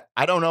know that.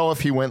 I don't know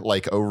if he went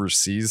like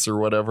overseas or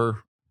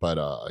whatever, but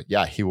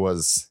yeah, he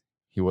was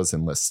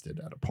enlisted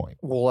at a point.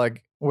 Well,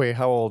 like, wait,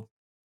 how old?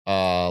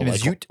 In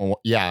his Ute?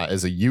 Yeah,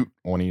 as a Ute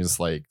when he was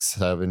like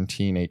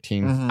 17,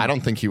 18. Mm-hmm. I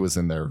don't think he was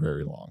in there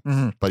very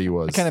long, but he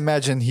was. I can't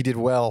imagine he did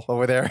well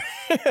over there.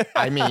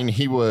 I mean,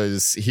 he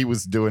was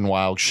doing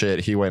wild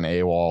shit. He went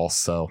AWOL,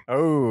 so.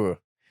 Oh,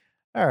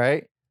 all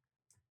right.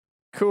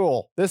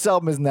 Cool. This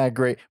album isn't that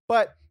great,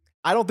 but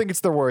I don't think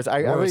it's the worst.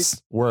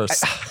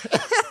 Worse.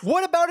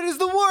 What about it is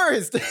the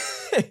worst?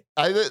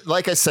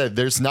 Like I said,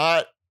 it's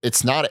not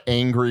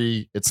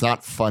angry. It's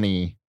not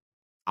funny.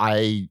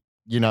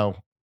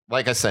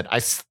 Like I said,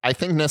 I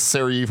think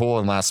Necessary Evil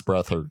and Last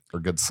Breath are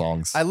good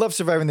songs. I love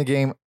Surviving the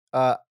Game.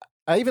 I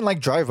even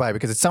like Drive By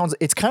because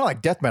it's kind of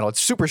like death metal.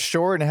 It's super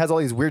short and it has all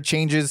these weird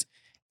changes.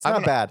 It's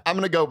not bad. I'm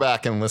going to go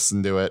back and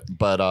listen to it,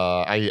 but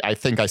I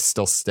think I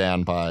still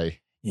stand by.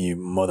 You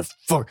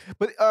motherfucker.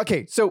 But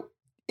okay, so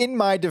in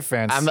my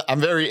defense, I'm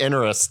very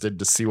interested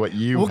to see what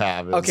you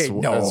have as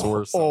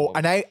worst. Oh,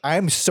 and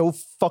I'm so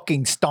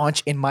fucking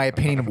staunch in my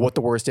opinion of what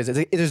the worst is.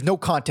 There's no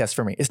contest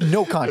for me. It's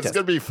no contest. It's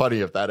gonna be funny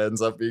if that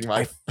ends up being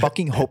my. I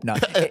fucking hope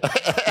not.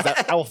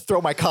 I will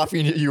throw my coffee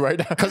into you right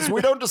now because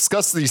we don't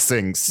discuss these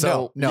things.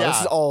 So no,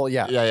 this is all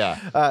yeah.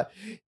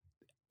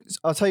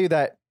 I'll tell you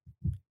that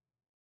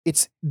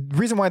it's the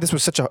reason why this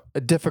was such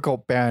a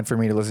difficult band for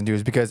me to listen to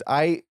is because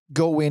I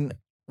go in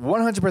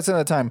 100% of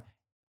the time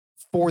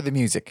for the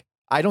music.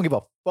 I don't give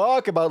a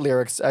fuck about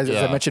lyrics, as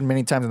I mentioned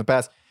many times in the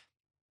past.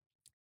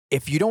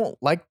 If you don't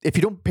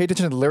pay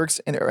attention to the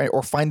lyrics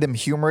or find them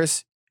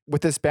humorous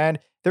with this band,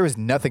 there is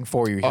nothing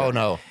for you here. Oh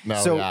no.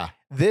 So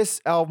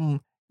this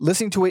album,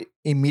 listening to it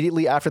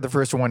immediately after the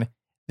first one,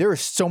 there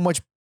is so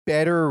much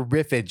better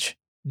riffage,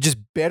 just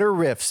better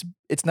riffs.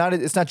 It's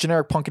not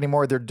generic punk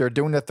anymore. They're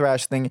doing the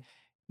thrash thing.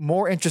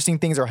 more interesting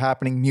things are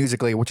happening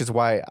musically, which is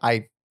why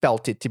I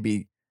felt it to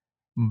be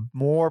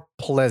more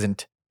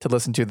pleasant to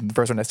listen to than the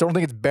first one. I still don't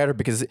think it's better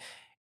because,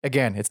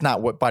 again, it's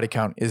not what Body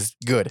Count is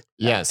good.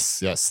 Yes.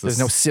 There's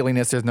no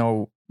silliness. There's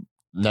no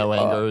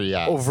anger.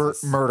 Overt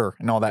murder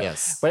and all that.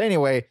 Yes. But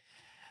anyway,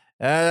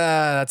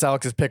 that's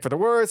Alex's pick for the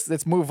worst.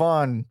 Let's move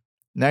on.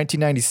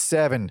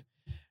 1997.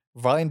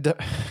 God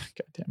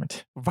damn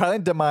it.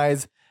 Violent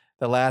Demise,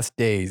 The Last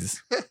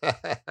Days.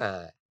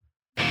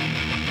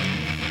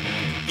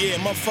 Yeah,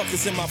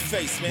 motherfuckers in my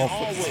face, man.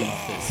 Always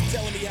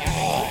telling me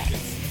how to make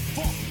records.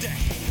 Fuck that.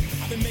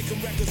 I've been making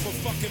records for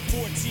fucking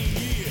 14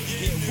 years.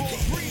 Yeah, raw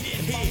breeding.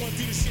 If I want to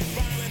do the shit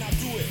violent, I'll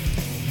do it.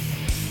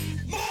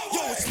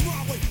 Yo, it's my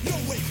way, no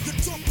way. You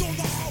jumped on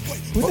the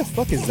highway. Who the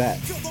fuck is that?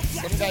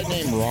 Some guy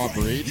named Rob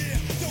Reed.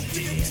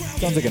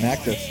 Sounds like an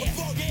actor.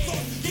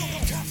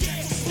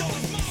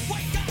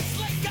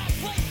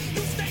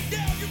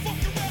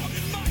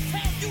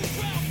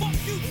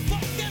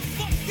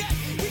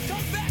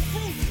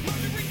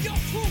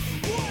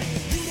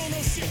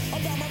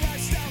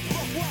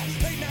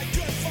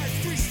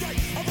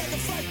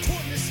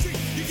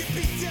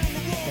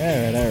 All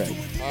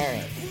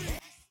right.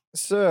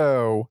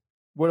 So,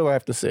 what do I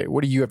have to say?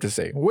 What do you have to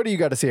say? What do you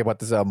got to say about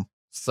this album?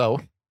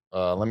 So,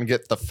 let me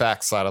get the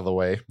facts out of the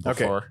way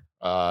before.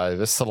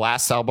 This is the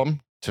last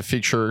album to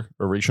feature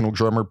original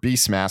drummer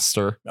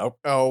Beastmaster. Oh,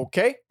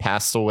 okay.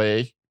 Passed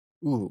away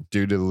due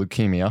to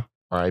leukemia.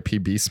 R.I.P.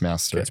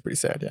 Beastmaster. That's pretty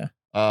sad, yeah.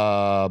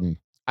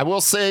 I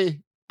will say,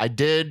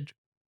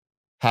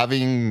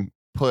 having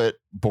put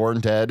Born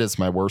Dead as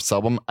my worst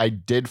album, I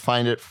did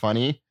find it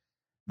funny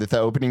that the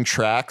opening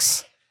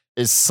tracks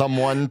is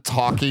someone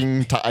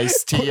talking to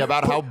Ice-T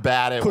about how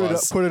bad it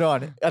was. Put it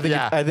on.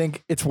 I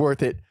think it's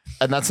worth it.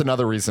 And that's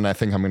another reason I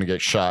think I'm going to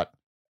get shot.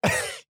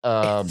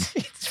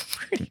 It's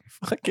pretty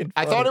fucking funny.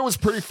 I thought it was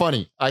pretty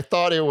funny. I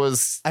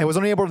was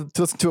only able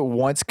to listen to it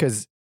once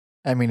because,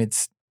 I mean,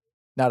 it's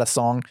not a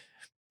song.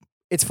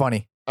 It's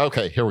funny.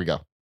 Okay, here we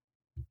go.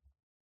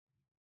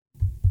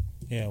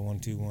 Yeah, 1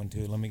 2 1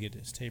 2. Let me get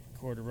this tape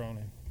recorder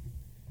rolling.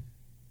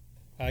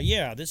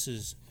 Yeah, this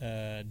is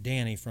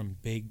Danny from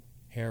Big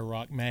Hair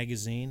Rock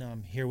Magazine.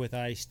 I'm here with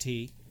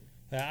Ice-T.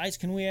 Ice,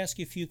 can we ask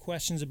you a few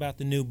questions about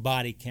the new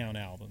Body Count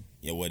album?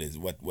 Yeah, what's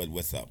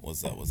up?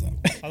 What's up?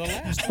 The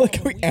last I like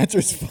how he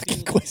answers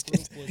fucking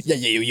questions.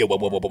 Yeah.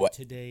 What?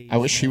 I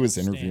wish he was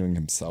interviewing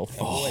himself.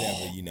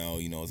 Whatever,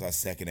 it's our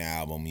second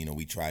album.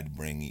 We tried to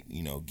bring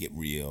it, get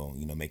real,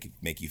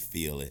 make you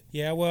feel it.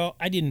 Yeah, well,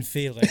 I didn't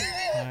feel it.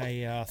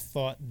 I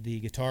thought the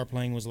guitar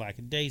playing was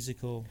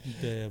lackadaisical.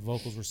 The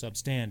vocals were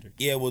substandard.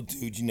 Yeah, well,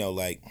 dude,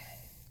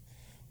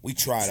 we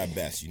tried our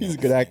best. He's a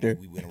good actor.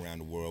 We went around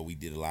the world. We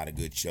did a lot of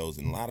good shows,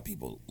 and a lot of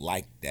people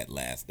liked that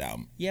last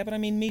album. Yeah, but I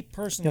mean, me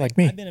personally, like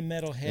me. I've been a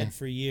metalhead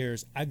for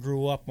years. I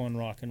grew up on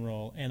rock and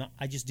roll, and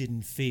I just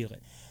didn't feel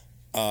it.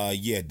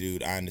 Yeah,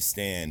 dude, I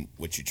understand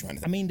what you're trying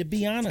to say. I mean, to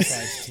be honest,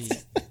 Ice-T,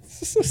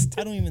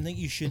 I don't even think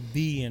you should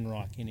be in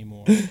rock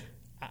anymore.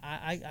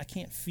 I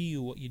can't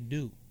feel what you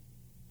do.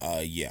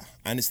 Yeah,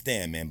 I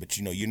understand, man, but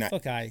you're not.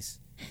 Look, Ice,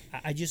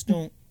 I just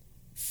don't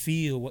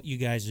feel what you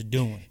guys are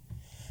doing.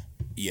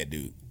 Yeah,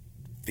 dude.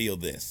 Feel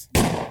this.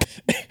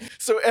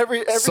 So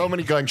every so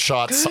many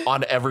gunshots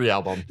on every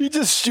album. He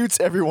just shoots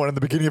everyone in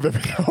the beginning of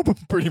every album,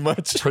 pretty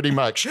much.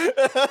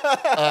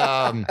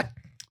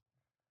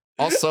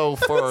 Also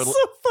for so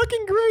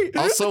fucking great.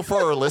 Also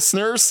for our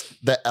listeners,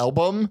 the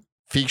album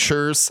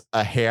features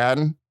a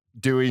hand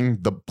doing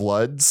the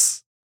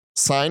Bloods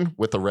sign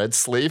with the red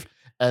sleeve,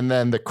 and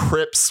then the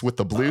Crips with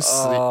the blue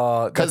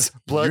sleeve. Because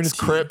Bloods, Unity.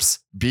 Crips,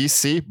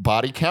 BC,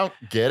 Body Count.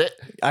 Get it?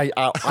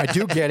 I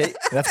do get it.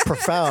 That's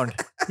profound.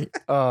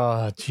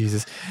 Oh,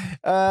 Jesus.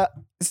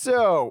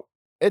 So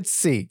let's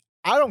see.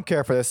 I don't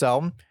care for this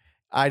album.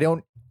 I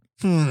don't.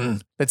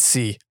 Let's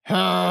see. There's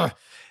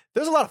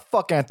a lot of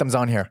fuck anthems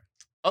on here.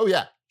 Oh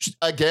yeah.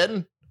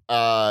 Again,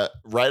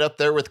 right up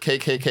there with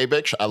KKK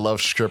bitch. I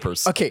love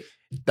strippers. Okay.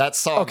 That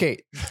song.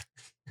 Okay.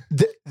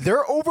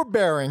 They're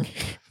overbearing.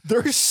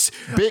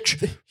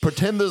 Bitch,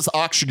 pretend there's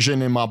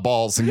oxygen in my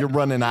balls and you're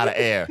running out of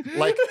air.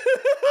 Like,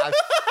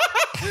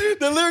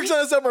 the lyrics on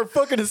this album are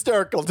fucking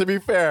hysterical, to be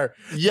fair.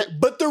 Yeah,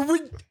 but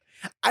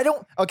I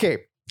don't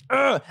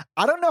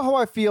know how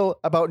I feel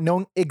about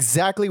knowing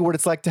exactly what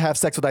it's like to have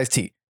sex with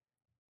Ice-T.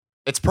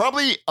 It's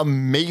probably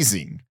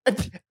amazing.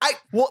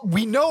 Well,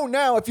 we know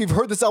now, if you've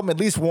heard this album at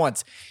least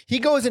once, he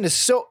goes into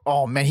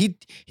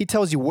he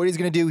tells you what he's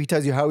going to do. He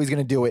tells you how he's going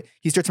to do it.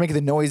 He starts making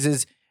the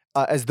noises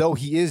as though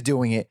he is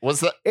doing it.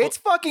 It's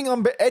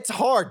fucking, it's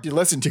hard to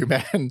listen to,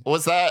 man.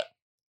 Was that,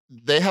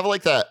 they have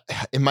like that,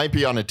 it might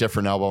be on a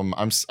different album.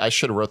 I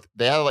should have wrote,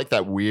 they had like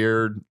that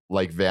weird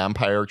like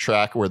vampire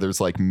track where there's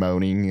like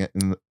moaning.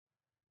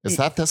 Is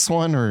that this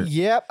one or?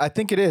 Yeah, I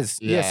think it is.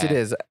 Yeah. Yes, it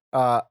is.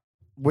 I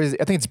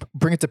think it's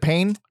Bring It to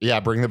Pain. Yeah,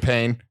 Bring the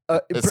Pain.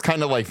 It's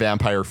kind of like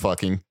vampire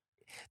fucking.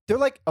 They're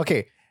like,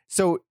 okay,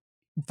 so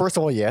first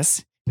of all,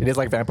 yes, it is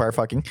like vampire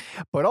fucking,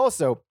 but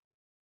also,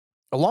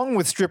 along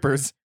with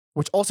Strippers,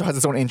 which also has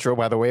its own intro,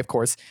 by the way, of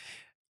course,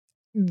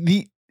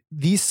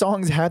 these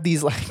songs have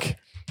these like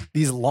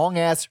these long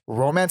ass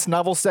romance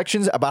novel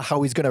sections about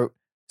how he's gonna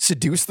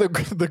seduce the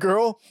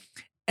girl,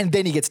 and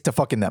then he gets to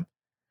fucking them.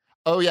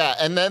 Oh yeah,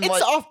 and then It's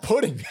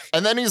off-putting.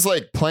 and then he's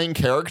like playing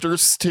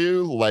characters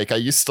too. Like I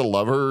Used to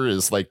Love Her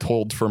is like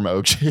told from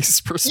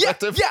OJ's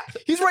perspective. Yeah,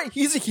 he's right.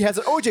 He has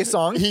an OJ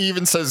song. He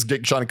even says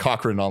Dick Johnny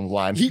Cochran on the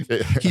line. He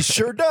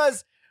sure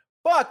does.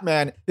 Fuck,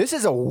 man, this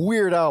is a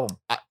weird album.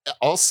 I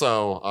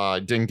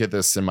didn't get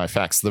this in my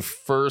facts. This is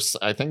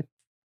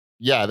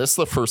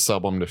the first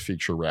album to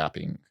feature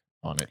rapping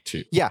on it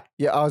too. Yeah.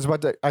 I was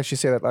about to actually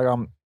say that. Like,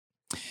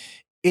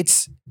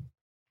 it's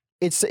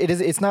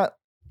not.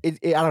 I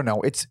don't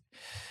know. It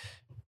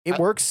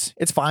works.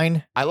 It's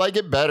fine. I like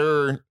it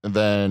better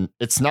than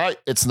it's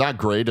not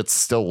great. It's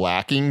still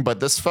lacking, but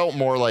this felt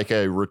more like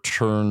a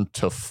return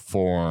to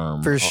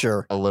form For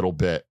sure. a little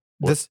bit.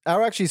 I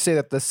would actually say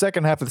that the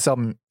second half of this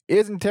album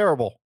isn't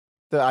terrible.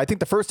 I think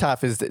the first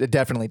half is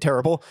definitely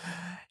terrible.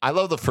 I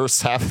love the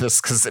first half of this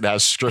because it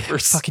has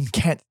strippers. Fucking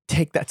can't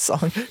take that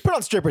song. Put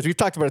on strippers. We've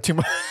talked about it too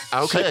much.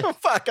 Okay.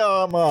 Fuck,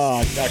 come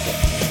on.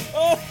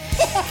 Oh,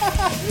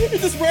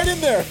 it's just right in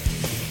there.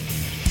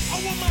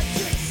 I want my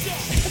dick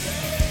sucked.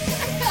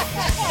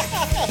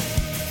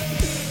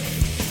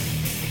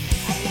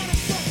 I want to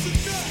bust a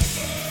nut.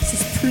 This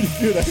is pretty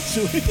good,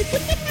 actually.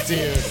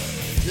 Dude,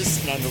 this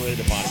is an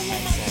underrated body I want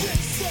count my song. dick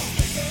sucked.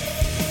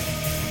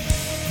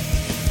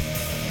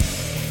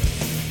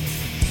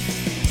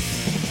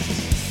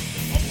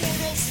 I'm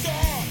Porno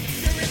Star.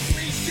 You're in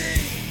 3D.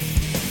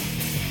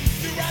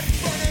 You're right in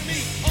front of me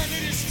under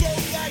this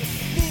strobe light,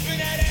 moving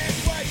that ass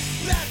right.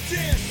 Left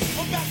in.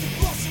 I'm about to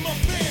bust in my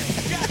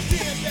pants.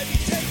 Goddamn, baby,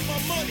 take my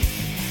money.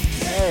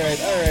 All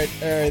right.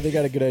 They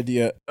got a good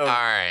idea. All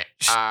right.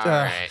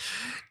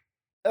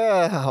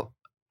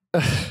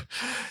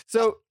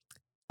 So,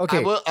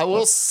 okay. I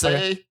will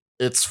say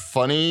it's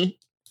funny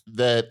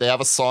that they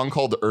have a song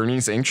called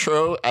Ernie's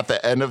Intro at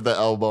the end of the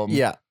album.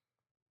 Yeah.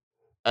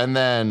 And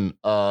then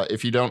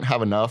if you don't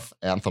have enough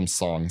anthem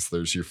songs,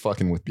 there's your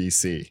Fucking with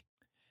BC.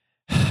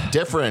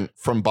 Different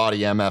from Body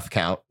MF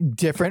Count.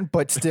 Different,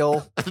 but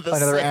still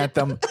another same.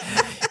 anthem.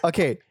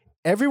 Okay.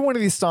 Every one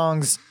of these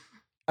songs,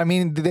 I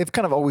mean, they've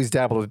kind of always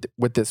dabbled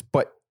with this,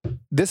 but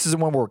this is the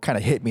one where it kind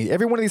of hit me.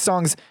 Every one of these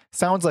songs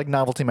sounds like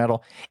novelty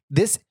metal.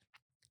 These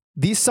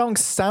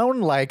songs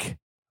sound like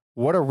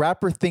what a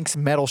rapper thinks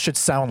metal should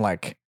sound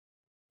like.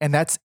 And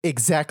that's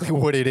exactly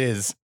what it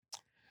is.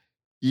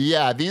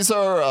 Yeah, these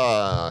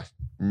are,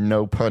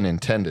 no pun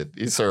intended,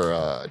 these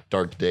are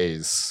Dark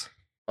Days.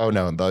 Oh,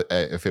 no,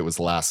 if it was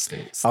Last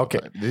Days.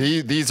 Okay.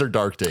 These are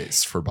dark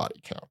days for Body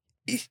Count.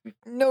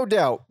 No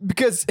doubt.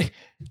 Because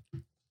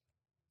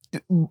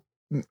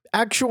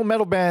actual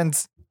metal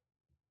bands,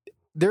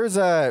 there's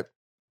a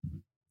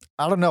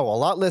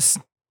lot less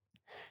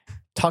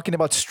talking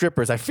about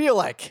strippers. I feel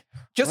like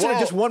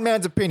just one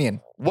man's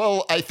opinion.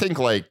 Well, I think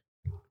like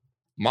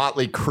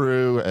Motley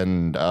Crue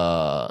and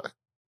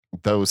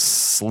those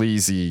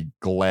sleazy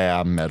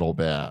glam metal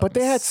bands. But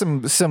they had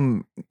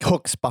some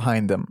hooks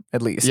behind them,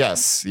 at least.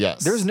 Yes.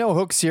 There's no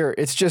hooks here.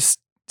 It's just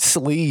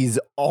sleaze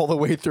all the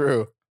way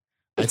through.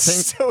 It's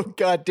so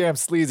goddamn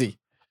sleazy.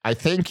 I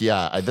think,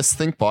 I just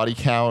think Body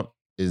Count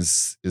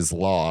is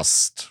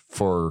lost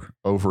for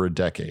over a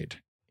decade.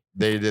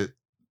 They're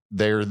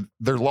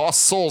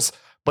lost souls.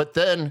 But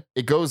then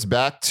it goes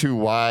back to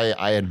why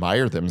I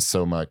admire them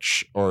so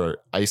much, or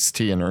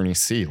Ice-T and Ernie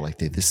C. Like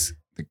they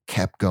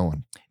kept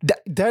going.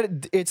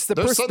 It's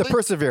the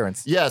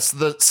perseverance. Yes,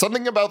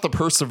 something about the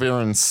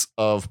perseverance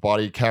of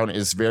Body Count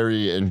is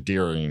very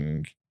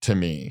endearing to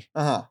me.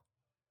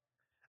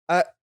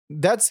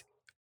 That's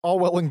all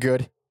well and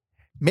good.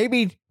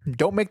 Maybe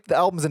don't make the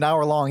albums an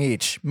hour long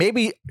each.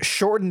 Maybe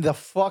shorten the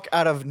fuck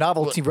out of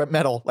novelty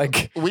metal.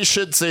 Like, we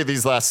should say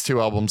these last two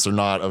albums are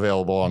not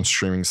available on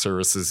streaming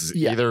services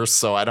either.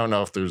 So I don't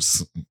know if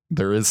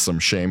there is some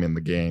shame in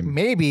the game.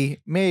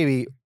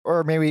 Maybe,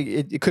 or maybe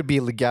it could be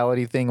a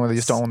legality thing where they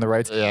just don't own the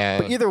rights. Yeah.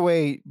 But either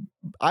way,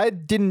 I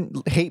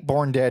didn't hate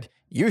Born Dead.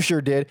 You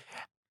sure did.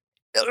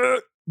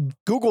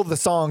 Google the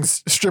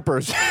songs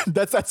 "strippers."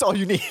 that's all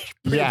you need.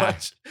 Pretty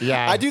much.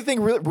 Yeah. I do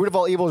think Root of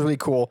All Evil is really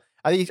cool.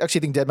 I actually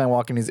think Dead Man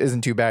Walking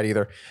isn't too bad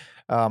either.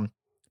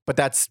 But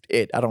that's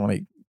it. I don't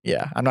really.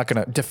 Yeah, I'm not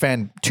gonna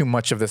defend too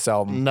much of this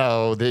album.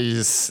 No,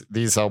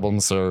 these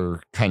albums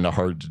are kind of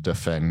hard to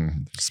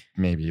defend. There's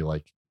maybe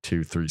like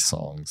 2-3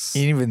 songs.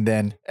 Even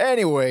then.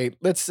 Anyway,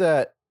 let's.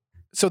 So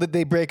that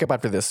they break up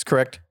after this,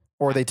 correct?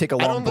 Or they take a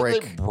long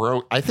break.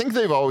 I think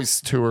they've always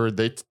toured.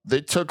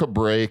 They took a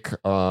break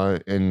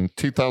in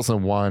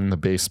 2001. The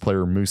bass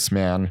player Moose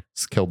Man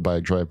was killed by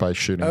a drive-by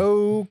shooting.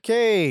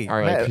 Okay.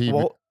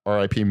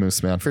 R.I.P.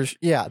 Moose Man.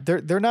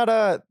 They're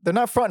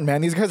not fronting, man.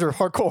 These guys are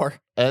hardcore.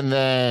 And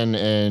then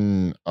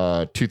in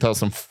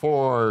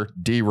 2004,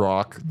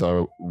 D-Rock,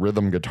 the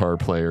rhythm guitar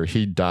player,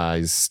 he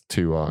dies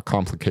to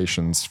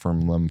complications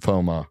from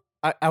lymphoma.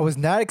 I was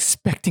not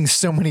expecting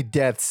so many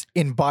deaths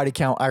in Body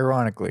Count,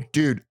 ironically.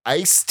 Dude,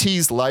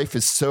 Ice-T's life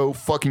is so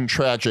fucking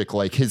tragic.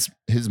 Like his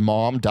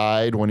mom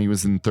died when he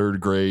was in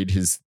 3rd grade.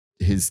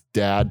 His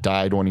dad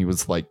died when he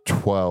was like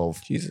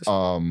 12. Jesus.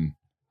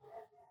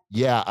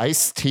 Yeah,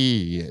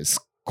 Ice-T is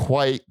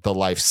quite the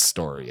life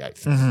story, I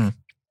think.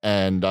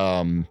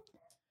 And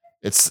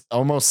it's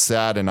almost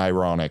sad and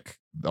ironic,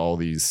 all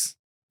these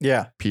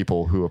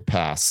people who have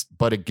passed.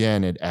 But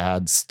again, it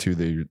adds to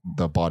the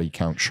body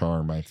count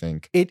charm, I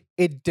think.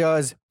 It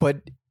does,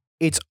 but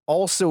it's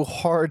also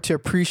hard to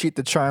appreciate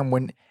the charm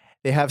when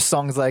they have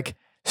songs like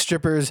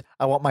Strippers,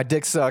 I Want My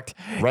Dick Sucked.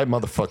 Right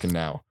motherfucking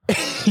now.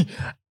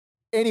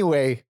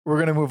 Anyway, we're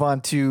going to move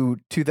on to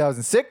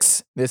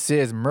 2006. This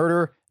is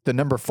Murder, the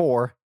number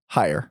 4,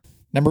 Higher.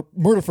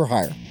 Murder for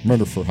Hire.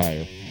 Murder for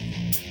Hire.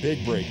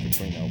 Big break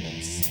between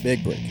albums.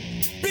 Big break.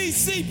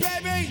 BC,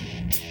 baby!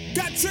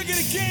 Got Trigger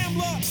the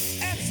Gambler!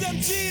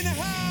 SMG in the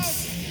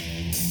house!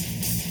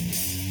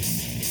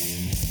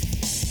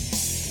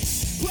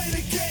 Play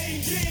the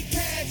game, get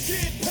cash,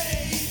 get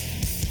paid.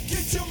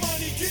 Get your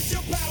money, get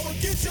your power,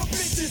 get your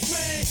bitches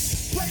made.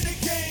 Play the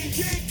game,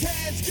 get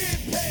cash,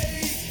 get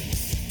paid.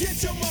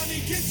 Get your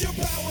money, get your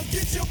power,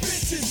 get your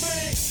bitches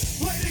made.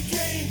 Play the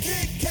game,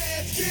 get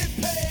cash, get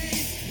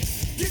paid.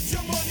 Get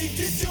your money,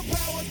 get your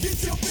power, get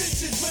your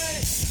bitches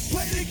made.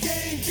 Play the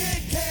game,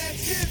 get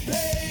cash, get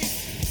paid.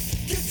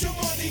 Get your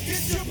money,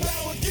 get your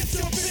power, get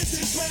your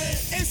bitches made.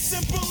 It's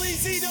simple,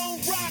 easy,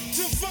 don't rock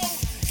to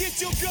vote.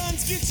 Get your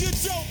guns, get your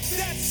dope,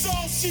 that's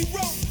all she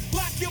wrote.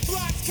 Lock your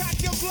blocks, cock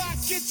your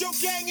blocks, get your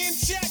gang in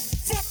check.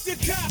 Fuck the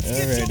cops, All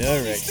get right, your all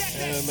money, right. stack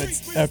that Let's,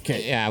 street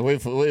okay, yeah,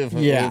 we've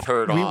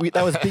heard all.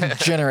 That was being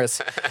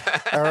generous.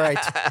 All right.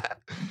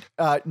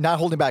 Not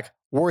holding back.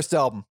 Worst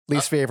album,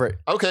 least favorite.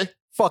 Okay.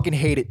 Fucking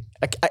hate it.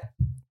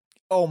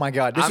 Oh my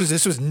God.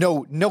 This was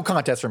no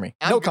contest for me.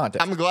 No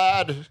contest. I'm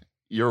glad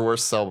your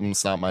worst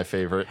album's not my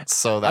favorite.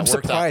 So that I'm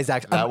worked surprised, out.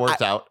 actually. That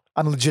worked out.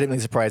 I'm legitimately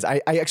surprised.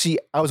 I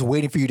was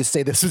waiting for you to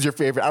say this was your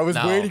favorite. I was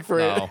waiting for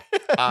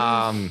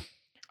it.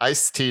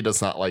 Ice-T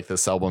does not like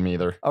this album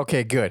either.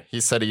 Okay, good.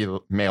 He said he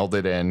mailed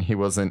it in. He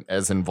wasn't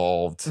as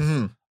involved.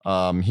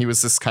 He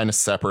was just kind of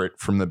separate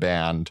from the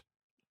band.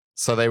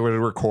 So they would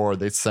record,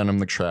 they'd send him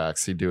the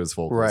tracks, he'd do his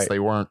vocals. Right. They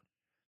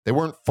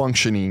weren't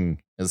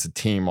functioning as a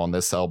team on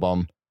this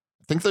album.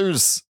 I think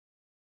there's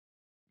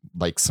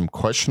like some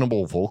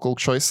questionable vocal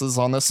choices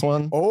on this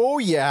one. Oh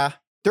yeah.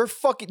 There's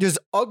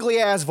ugly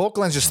ass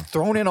vocal lines just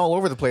thrown in all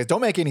over the place. Don't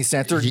make any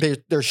sense. They're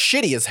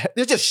shitty as hell.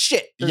 They're just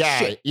shit. They're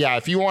shit. Yeah.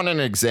 If you want an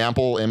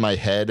example in my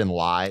head and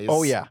lies.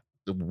 Oh yeah.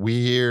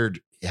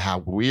 Weird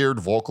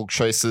vocal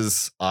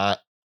choices. I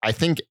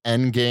think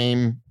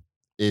Endgame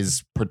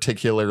is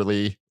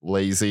particularly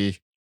lazy.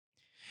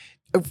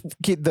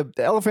 Okay, the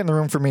elephant in the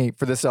room for me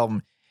for this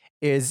album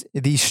is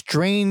the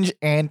strange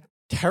and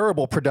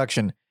terrible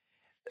production.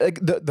 Like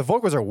the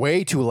vocals are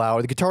way too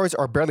loud. The guitars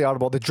are barely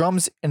audible. The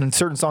drums in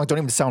certain songs don't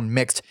even sound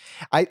mixed.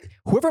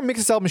 Whoever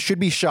mixed this album should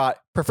be shot,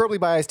 preferably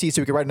by Ice-T,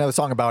 so we can write another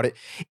song about it.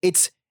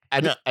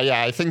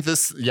 I think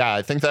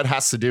that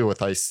has to do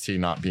with Ice-T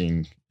not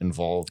being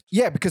involved.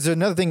 Yeah, because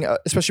another thing,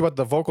 especially about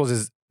the vocals,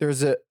 is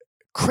there's a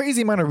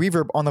crazy amount of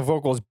reverb on the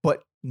vocals,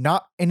 but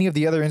not any of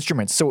the other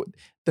instruments. So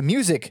the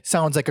music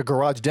sounds like a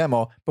garage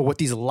demo, but with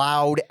these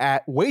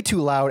way too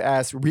loud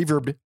ass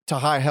reverb to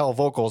high hell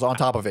vocals on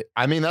top of it.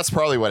 I mean, that's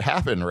probably what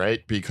happened,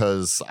 right?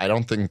 Because I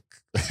don't think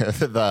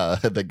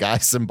the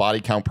guys in Body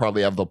Count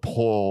probably have the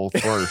pull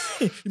for.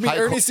 You mean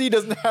Ernie C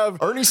does not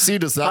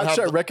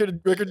have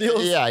record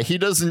deals? Yeah, he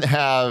doesn't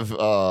have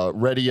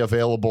ready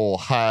available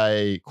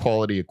high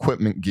quality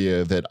equipment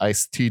gear that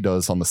Ice-T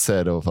does on the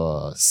set of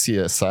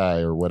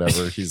CSI or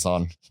whatever he's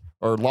on.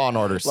 Or Law and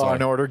Order. Law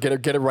and Order. Get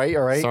it right.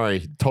 All right.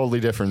 Sorry, totally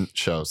different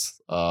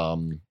shows.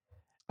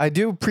 I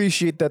do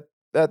appreciate that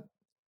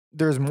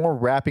there's more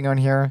rapping on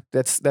here.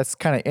 That's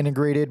kind of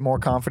integrated, more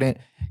confident.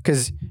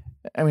 Because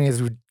I mean,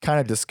 as we kind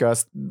of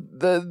discussed,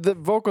 the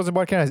vocals in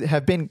Body Count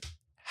have been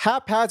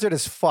haphazard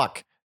as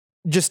fuck,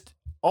 just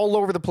all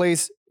over the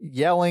place,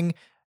 yelling.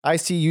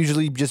 Ice-T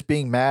usually just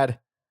being mad.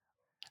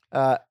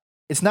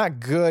 It's not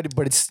good,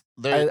 but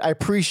I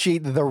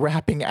appreciate the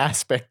rapping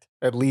aspect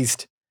at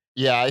least.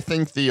 Yeah, I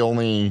think the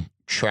only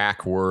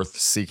track worth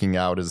seeking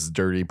out is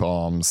Dirty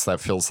Bombs. That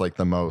feels like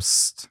the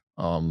most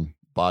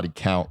Body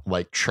Count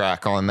like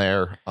track on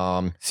there.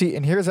 See,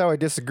 and here's how I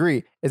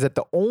disagree: is that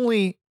the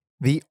only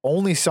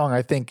song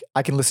I think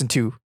I can listen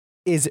to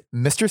is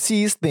Mr.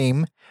 C's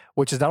theme,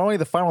 which is not only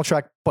the final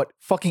track but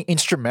fucking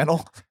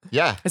instrumental.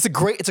 Yeah, it's a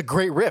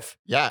great riff.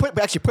 Yeah, put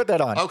that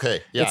on.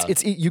 Okay, yeah,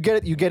 it's you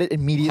get it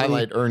immediately.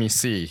 Highlight Ernie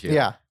C here.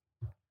 Yeah.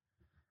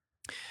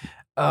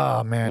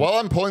 Oh man. While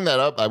I'm pulling that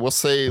up, I will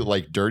say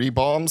like Dirty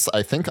Bombs,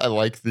 I think I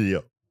like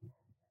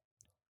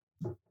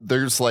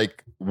there's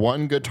like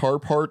one guitar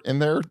part in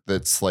there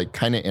that's like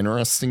kind of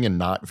interesting and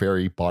not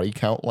very Body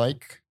Count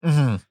like.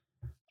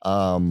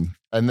 Mm-hmm.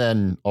 And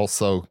then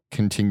also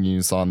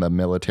continues on the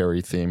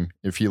military theme.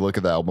 If you look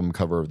at the album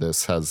cover of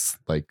this, has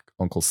like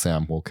Uncle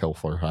Sam Will Kill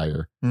for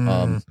Hire.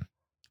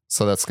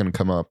 So that's going to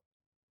come up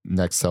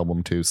next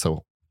album too.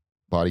 So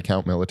Body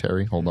Count,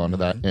 military, hold on to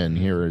that. And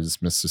here is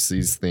Mr.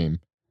 C's theme.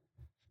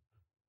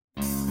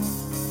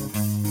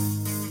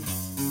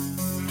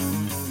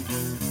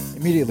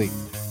 Immediately.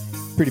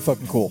 Pretty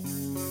fucking cool.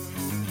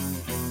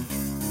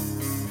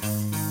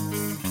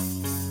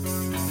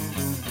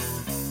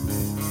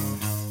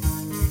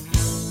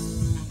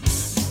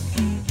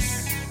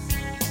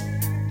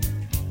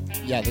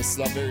 yeah, this is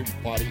not very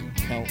body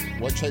count,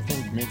 which I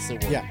think makes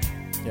it work.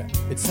 Yeah.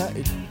 It's not.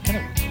 It kind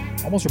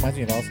of almost reminds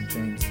me of Alice in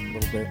Chains a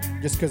little bit,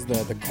 just because the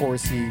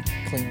chorusy,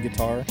 clean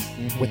guitar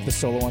with the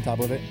solo on top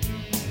of it.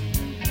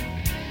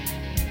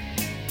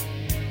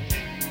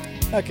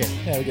 Okay,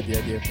 yeah, we get the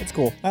idea. It's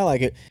cool. I like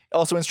it.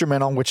 Also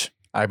instrumental, which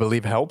I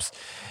believe helps.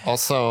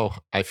 Also,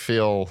 I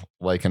feel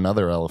like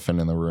another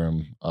elephant in the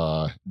room,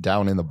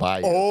 down in the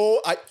bayou.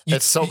 Oh,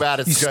 it's so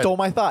bad it's you good. stole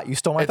my thought. You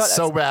stole my thought. It's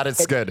so bad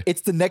it's good.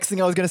 It's the next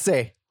thing I was gonna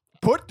say.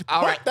 Put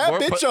All right, that we're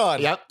bitch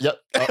on. Yep.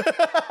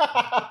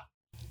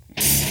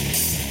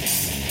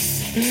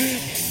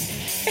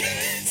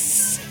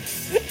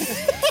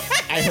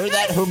 I heard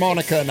that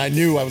harmonica and I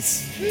knew I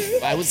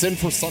was in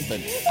for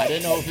something. I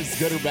didn't know if it's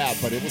good or bad,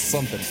 but it was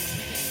something.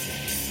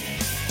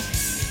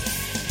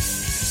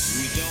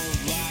 We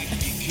don't like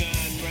your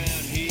kind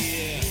round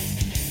here.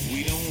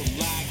 We don't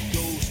like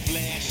those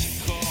flashy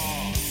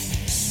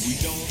cars. We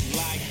don't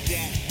like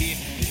that hip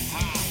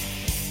hop.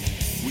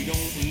 We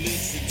don't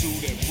listen to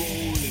that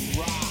rolling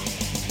rock.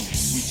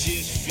 We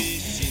just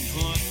fish and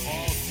hunt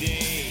all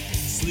day.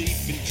 Sleep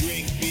and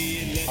drink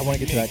beer. I want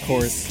to get to that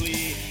chorus.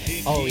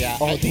 Oh yeah.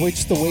 Oh,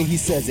 which the way he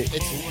says it.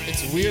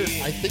 It's weird.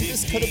 I think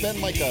this could have been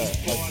like a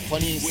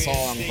funny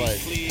song, but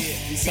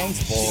he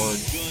sounds bored.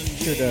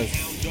 Sure does.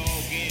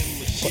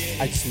 But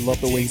I just love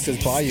the way he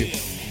says Bayou.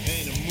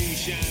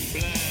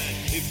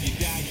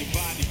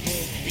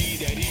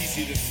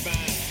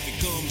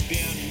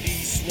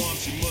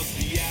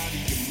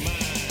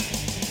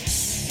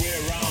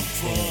 Where I'm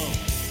from,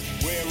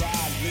 where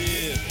I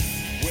live,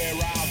 where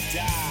I'll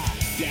die,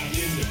 down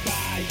in the bayou.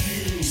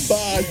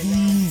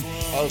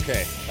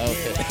 Okay.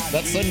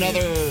 That's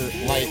another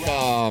like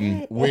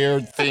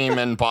weird theme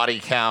in body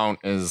count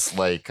is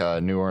like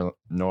New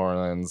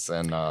Orleans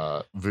and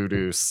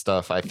voodoo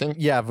stuff. I think.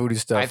 Yeah, voodoo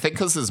stuff. I think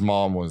because his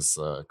mom was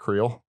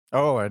Creole.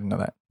 Oh, I didn't know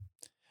that.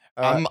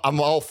 I'm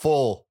all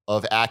full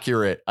of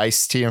accurate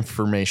Ice-T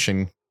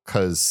information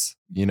because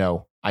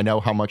I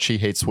know how much he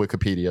hates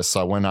Wikipedia, so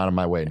I went out of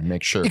my way to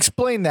make sure.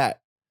 Explain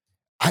that.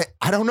 I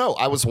don't know.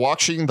 I was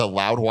watching the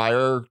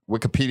Loudwire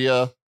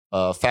Wikipedia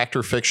fact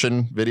or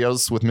fiction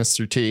videos with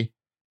Mr. T.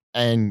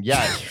 And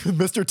yeah,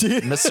 Mr.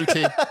 T. Mr.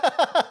 T.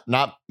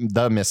 Not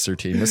the Mr.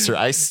 T, Mr.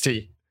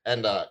 Ice-T.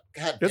 And God,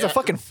 there's a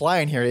fucking fly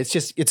in here.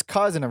 It's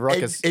causing a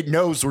ruckus. It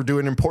knows we're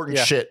doing important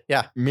shit.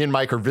 Yeah. Me and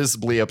Mike are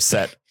visibly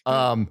upset.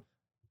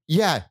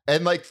 Yeah.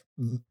 And like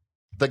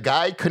the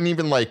guy couldn't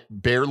even like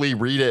barely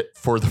read it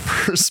for the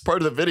first part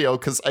of the video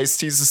because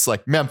Ice-T's just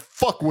like, man,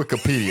 fuck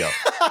Wikipedia.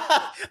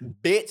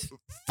 Bitch.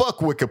 Fuck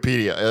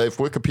Wikipedia. If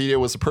Wikipedia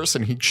was a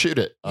person, he'd shoot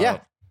it. Yeah.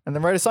 And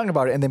then write a song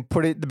about it and then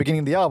put it at the beginning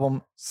of the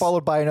album,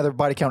 followed by another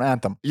body count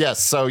anthem.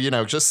 Yes. So,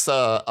 just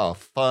a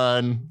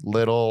fun,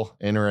 little,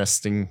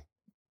 interesting.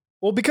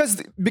 Well,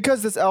 because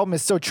this album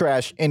is so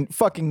trash and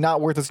fucking not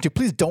worth listening to,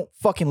 please don't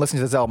fucking listen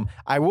to this album.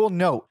 I will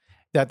note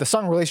that the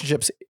song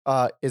Relationships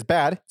is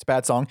bad. It's a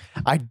bad song.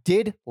 I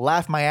did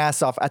laugh my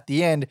ass off at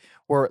the end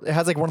where it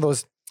has like one of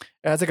those,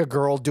 it has like a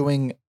girl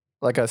doing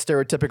like a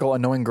stereotypical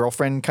annoying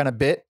girlfriend kind of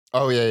bit.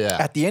 Oh, yeah.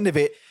 At the end of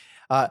it,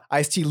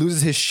 Ice-T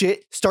loses his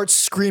shit, starts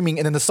screaming,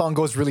 and then the song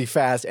goes really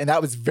fast. And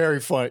that was very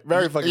funny.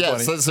 Very fucking funny. Yeah,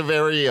 so it's a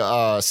very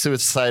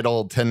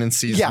suicidal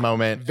tendencies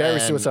moment. Very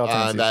suicidal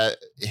tendencies. That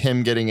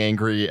him getting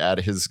angry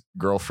at his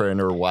girlfriend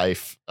or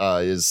wife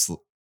is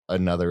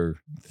another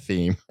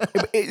theme.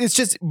 It's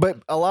just, but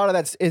a lot of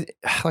that's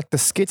like the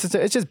skits and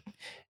stuff. It's just,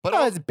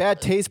 it's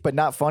bad taste, but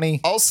not funny.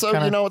 Also,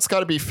 it's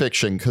got to be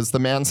fiction because the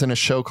man's in a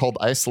show called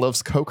Ice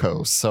Loves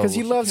Coco. So because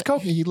he loves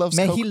Coco. He loves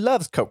man. Coco. He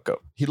loves Coco.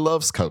 He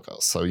loves Coco.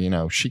 So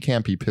she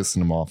can't be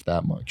pissing him off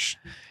that much.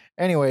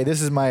 Anyway,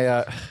 this is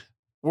my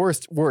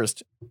worst,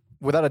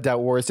 without a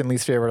doubt, worst and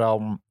least favorite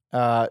album.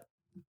 I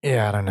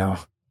don't know.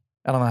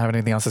 I don't have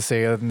anything else to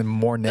say other than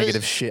more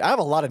negative shit. I have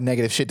a lot of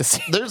negative shit to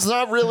say. There's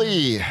not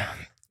really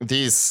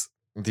these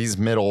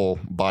middle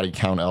body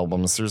count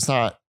albums. There's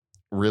not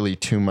really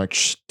too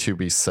much to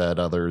be said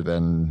other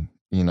than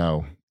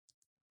I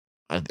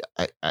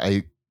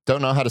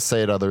don't know how to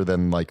say it other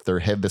than like their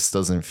head this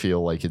doesn't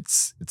feel like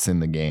it's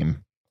in the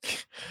game.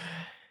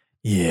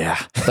 Yeah,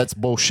 that's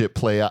bullshit,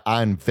 player.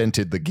 I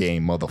invented the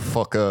game,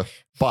 motherfucker.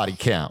 Body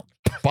count,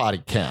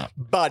 body count,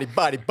 body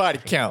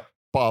count,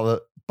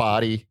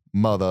 body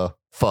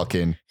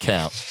motherfucking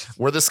count.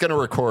 We're just gonna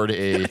record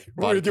a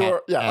we're gonna do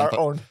our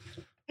own.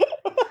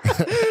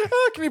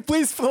 Can we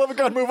please, for the love of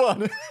God, move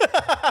on?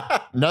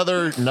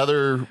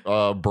 Another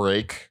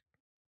break.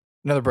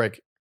 Another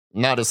break.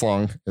 Not as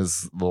long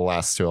as the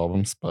last two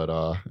albums, but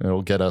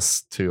it'll get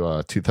us to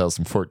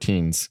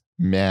 2014's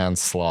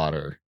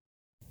Manslaughter.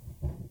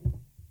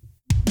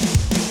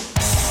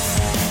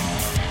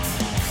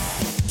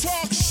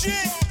 Talk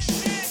shit.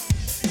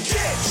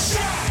 Get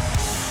shot.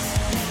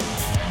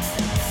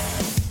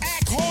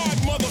 Act hard,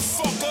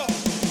 motherfucker.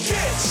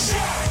 Get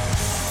shot.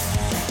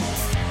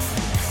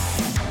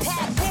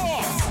 Pop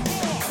off.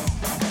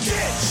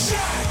 Get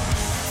shot.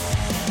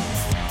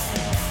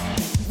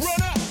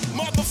 Run up,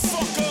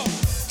 motherfucker.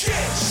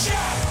 Get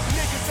shot.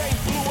 Niggas ain't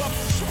blew up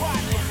the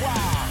spot in a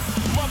while.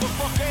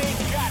 Motherfucker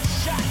ain't got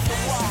shot in a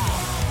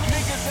while.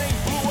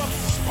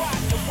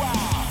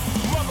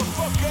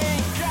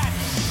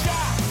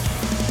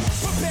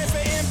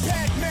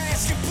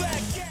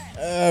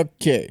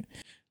 Okay.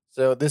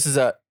 So this is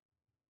a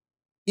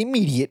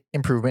immediate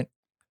improvement.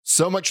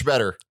 So much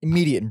better.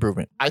 Immediate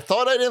improvement. I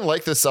thought I didn't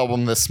like this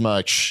album this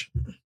much.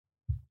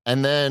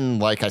 And then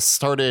like I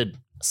started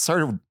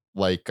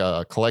like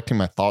collecting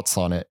my thoughts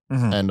on it.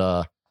 Mhm. And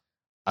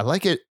I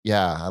like it.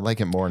 Yeah, I like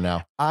it more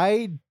now.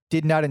 I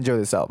did not enjoy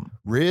this album.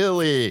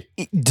 Really?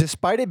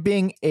 Despite it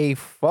being a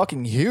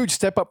fucking huge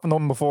step up from the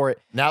one before it.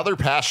 Now they're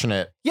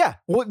passionate. Yeah,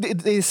 well,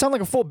 they sound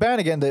like a full band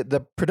again.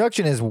 The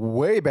production is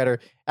way better.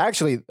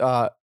 Actually,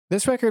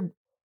 this record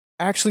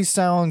actually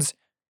sounds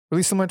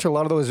really similar to a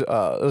lot of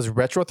those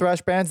retro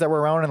thrash bands that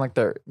were around in like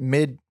the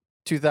mid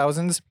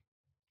 2000s,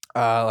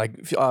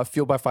 like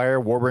Fueled by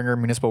Fire, Warbringer,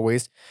 Municipal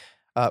Waste.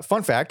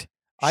 Fun fact: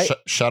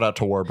 Shout out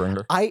to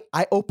Warbringer. I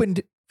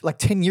opened like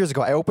 10 years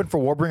ago. I opened for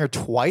Warbringer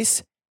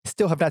twice.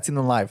 Still have not seen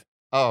them live.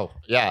 Oh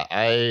yeah,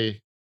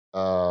 I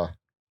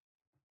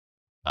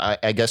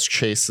guess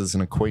Chase is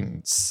an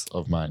acquaintance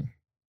of mine.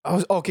 I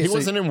was okay. He So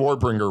wasn't in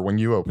Warbringer when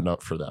you opened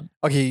up for them.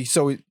 okay.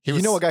 So you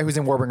was- know a guy who's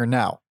in Warbringer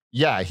now.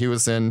 Yeah, he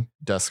was in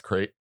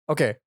Desecrate,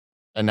 Okay,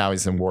 and now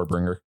he's in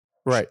Warbringer.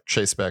 right.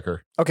 Chase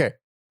Becker. Okay.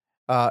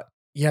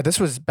 Yeah, this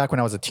was back when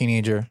I was a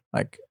teenager.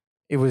 Like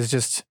it was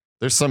just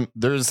There's some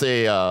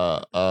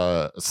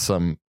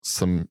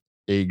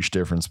age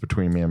difference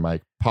between me and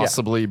Mike,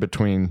 possibly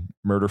between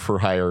murder for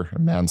hire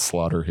and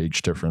manslaughter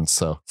age difference.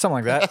 So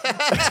something like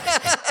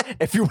that.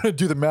 If you want to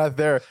do the math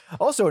there.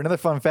 Also, another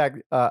fun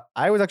fact: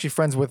 I was actually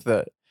friends with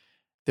the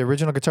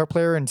original guitar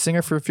player and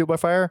singer for Fueled by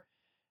Fire.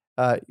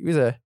 He was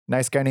a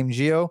nice guy named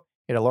Gio.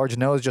 He had a large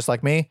nose, just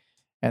like me,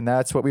 and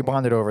that's what we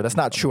bonded over. That's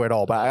not true at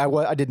all, but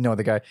I didn't know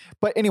the guy.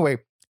 But anyway,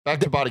 back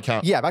to Body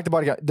Count. yeah, back to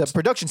Body Count. The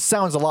production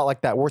sounds a lot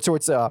like that. So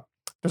it's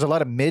there's a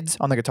lot of mids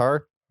on the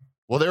guitar.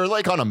 Well, they're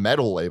like on a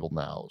metal label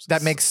now.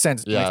 That makes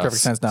sense. It makes Yes.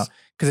 perfect sense now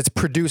because it's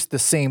produced the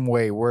same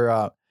way.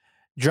 Where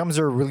drums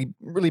are really,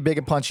 really big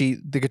and punchy.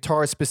 The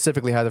guitar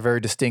specifically has a very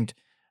distinct.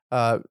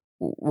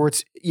 Where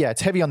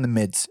it's heavy on the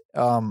mids.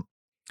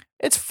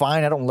 It's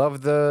fine. I don't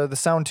love the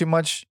sound too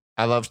much.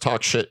 I love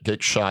Talk Shit,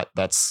 Get Shot.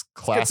 That's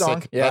Good song,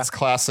 classic. yeah. That's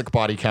classic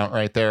Body Count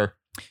right there.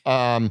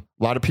 A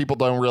lot of people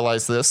don't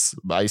realize this.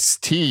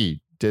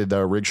 Ice-T did the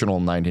original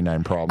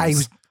 99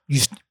 Problems.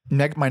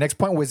 My next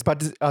point was I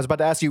was about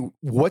to ask you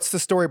what's the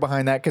story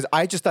behind that because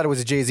I just thought it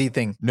was a Jay-Z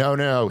thing.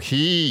 No.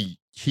 He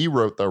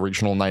wrote the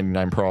original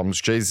 99 Problems.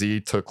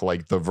 Jay-Z took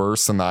like the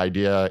verse and the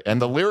idea,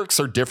 and the lyrics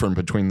are different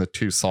between the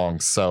two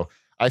songs. So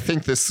I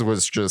think this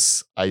was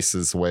just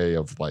Ice's way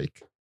of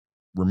like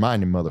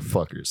reminding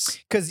motherfuckers.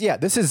 Because yeah,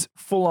 this is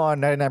full on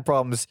 99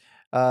 Problems.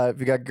 If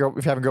you're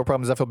having girl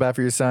problems, I feel bad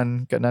for your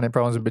son. Got 99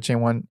 problems with bitch ain't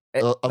one.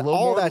 A little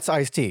All more, that's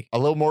Ice-T. a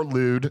little more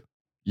lewd.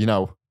 You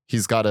know,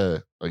 he's got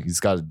a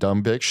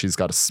dumb bitch. She's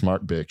got a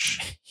smart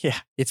bitch. Yeah,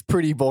 it's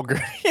pretty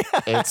vulgar.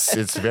 It's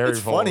very it's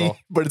vulgar.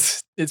 funny,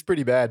 but it's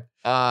pretty bad.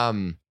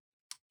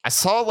 I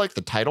saw like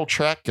the title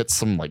track get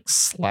some like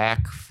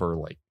slack for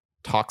like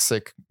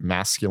toxic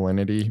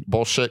masculinity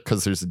bullshit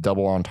because there's a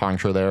double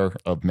entendre there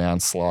of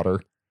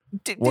manslaughter.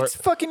 It's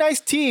fucking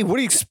Ice-T. What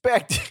do you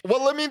expect?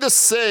 Well, let me just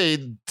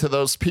say to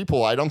those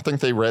people, I don't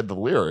think they read the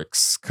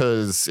lyrics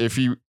because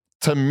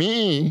to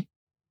me,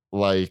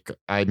 like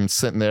I'm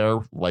sitting there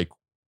like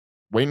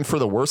waiting for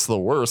the worst of the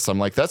worst. I'm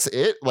like, that's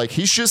it. Like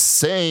he's just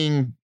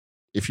saying,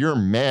 if you're a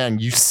man,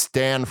 you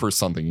stand for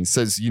something. He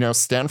says,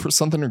 stand for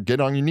something or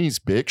get on your knees,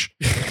 bitch.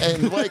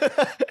 And like,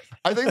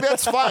 I think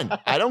that's fine.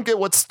 I don't get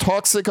what's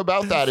toxic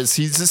about that. Is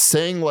he's just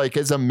saying like,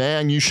 as a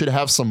man, you should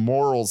have some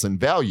morals and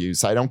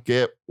values. I don't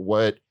get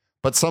what,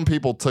 but some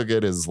people took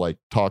it as like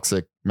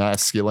toxic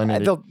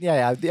masculinity.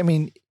 I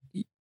mean,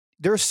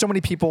 there's so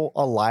many people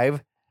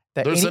alive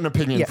that There's an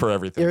opinion for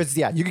everything.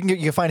 You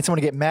can find someone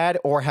to get mad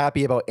or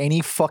happy about any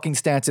fucking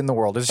stance in the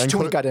world. There's too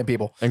many goddamn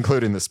people,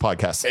 including this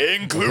podcast.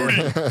 I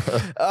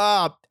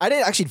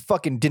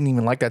didn't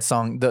even like that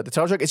song. The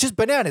title track. It's just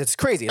bananas. It's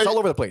crazy. It's all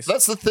over the place.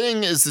 That's the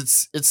thing.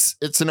 Is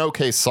it's an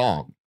okay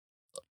song.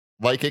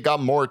 Like it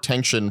got more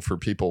attention for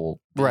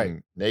people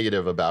being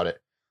negative about it.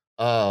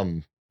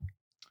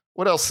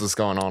 What else is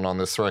going on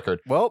this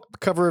record? Well,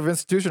 cover of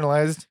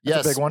Institutionalized.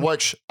 That's a big one.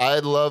 Which I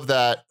love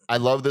that. I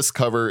love this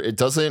cover. It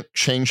doesn't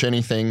change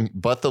anything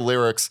but the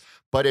lyrics,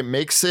 but it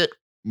makes it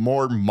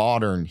more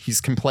modern.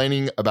 He's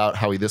complaining about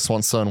how he just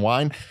wants to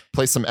unwind,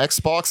 play some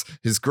Xbox.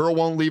 His girl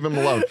won't leave him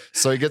alone,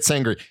 so he gets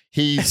angry.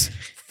 He's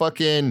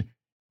fucking,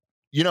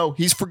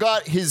 he's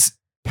forgot his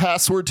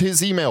password to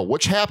his email,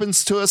 which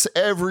happens to us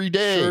every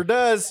day. Sure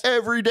does.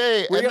 Every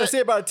day. What are you going to say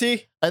about it,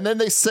 T? And then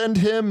they send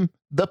him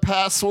the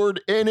password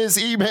in his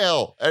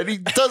email and he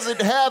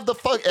doesn't have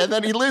and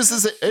then he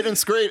loses it and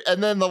it's great.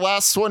 And then the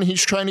last one,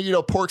 he's trying to eat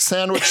a pork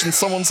sandwich and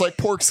someone's like,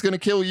 pork's gonna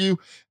kill you.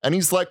 And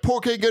he's like,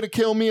 pork ain't gonna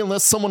kill me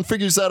unless someone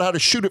figures out how to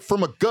shoot it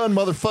from a gun,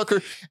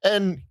 motherfucker.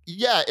 And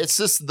yeah, it's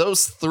just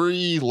those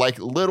three like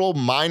little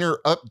minor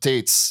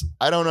updates.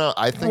 I don't know.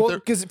 I think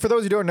because for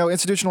those who don't know,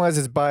 Institutionalized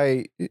is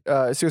by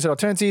Suicidal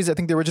Tendencies. I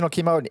think the original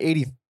came out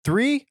in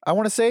 83. I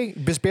want to say,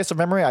 just based on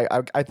memory.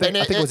 I think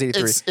it was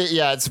 83.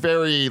 It's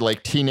very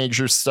like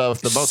teenager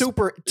stuff. The most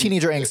super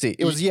teenager angsty.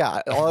 It was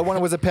all I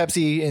wanted was a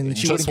Pepsi, and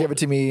she wouldn't give it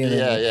to me.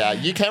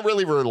 And You can't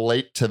really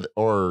relate to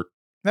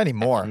not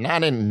anymore.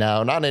 Not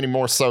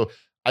anymore. So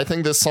I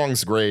think this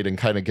song's great and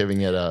kind of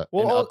giving it an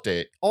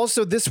update.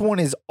 Also, this one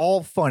is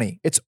all funny.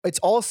 It's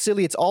all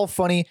silly. It's all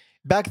funny.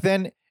 Back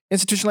then,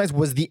 Institutionalized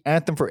was the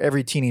anthem for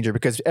every teenager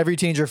because every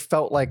teenager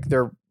felt like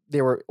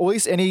they were, at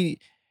least any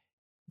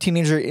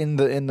teenager in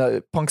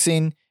the punk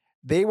scene,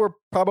 they were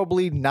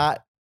probably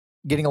not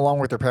getting along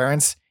with their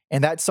parents.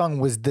 And that song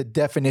was the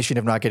definition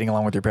of not getting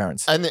along with your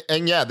parents. And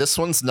this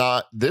one's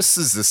not. This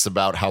is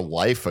about how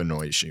life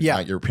annoys you,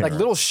 not your parents. Like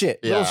little shit.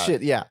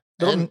 Yeah.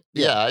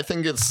 I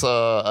think it's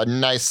a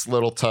nice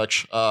little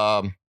touch.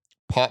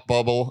 Pop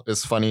Bubble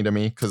is funny to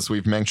me because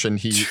we've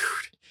mentioned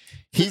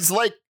he's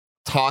like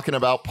talking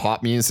about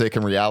pop music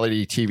and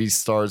reality TV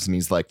stars, and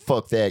he's like,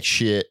 fuck that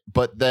shit.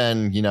 But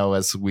then,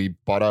 as we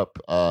brought up,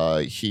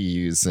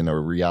 he's in a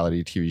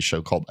reality TV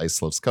show called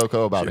Ice Loves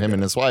Coco about him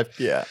and his wife.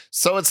 Yeah.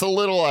 So it's a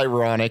little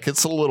ironic.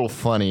 It's a little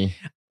funny.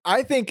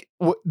 I think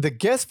the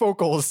guest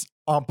vocals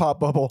on Pop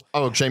Bubble.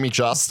 Oh, Jamie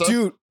Josta?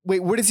 Dude,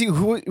 wait, what is he?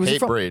 Who was he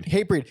from?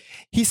 Hatebreed.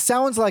 He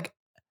sounds like,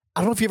 I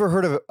don't know if you ever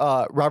heard of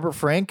Robert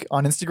Frank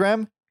on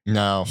Instagram.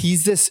 No.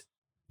 He's this.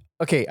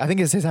 Okay, I think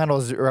his handle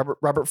is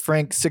Robert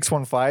Frank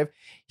 615.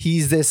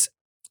 He's this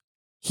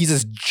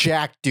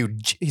jacked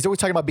dude. He's always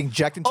talking about being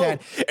jacked and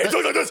tan. And he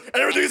talks like this, and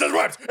everything he says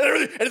raps, and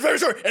everything, and it's very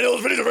short, and those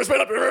videos are very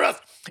sped up, and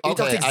he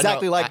talks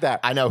exactly like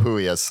that. I know who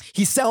he is.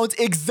 He sounds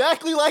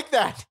exactly like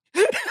that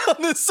on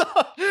this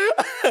song.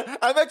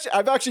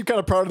 I'm actually kind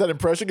of proud of that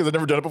impression because I've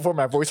never done it before.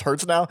 My voice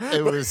hurts now.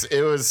 It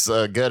was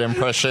a good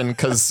impression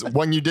because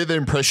when you did the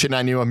impression,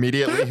 I knew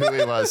immediately who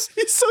he was.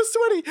 He's so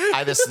sweaty.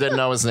 I just didn't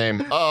know his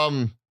name.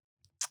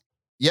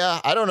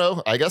 Yeah, I don't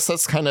know. I guess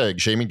that's kind of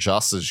Jamie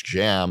Josta's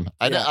jam.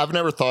 I've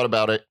never thought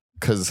about it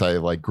because I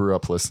like grew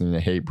up listening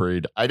to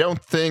Hatebreed. I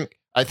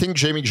think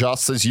Jamie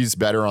Josta's used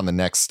better on the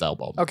next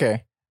album.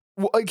 Okay.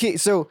 Well, okay,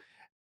 so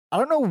I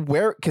don't know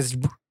where, because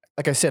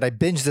like I said, I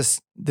binged this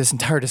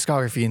entire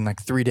discography in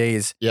like 3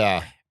 days.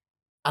 Yeah.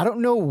 I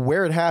don't know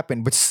where it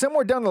happened, but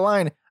somewhere down the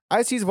line,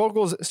 Ice-T's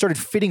vocals started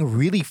fitting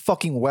really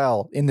fucking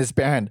well in this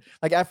band.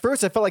 Like at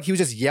first I felt like he was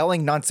just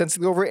yelling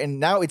nonsensically over it, and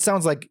now it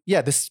sounds like,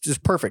 this is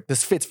perfect.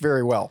 This fits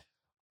very well.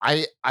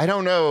 I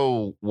don't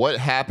know what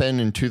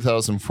happened in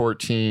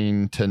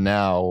 2014 to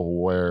now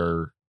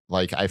where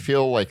like I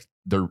feel like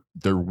they're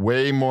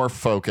way more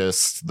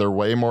focused, they're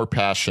way more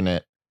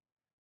passionate,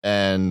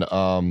 and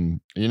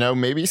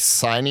maybe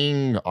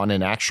signing on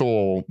an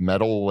actual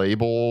metal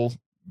label,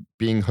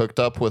 being hooked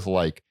up with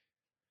like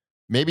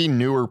maybe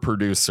newer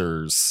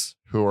producers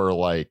who are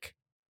like,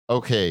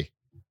 okay,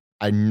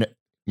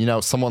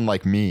 someone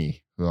like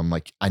me who I'm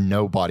like, I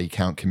know Body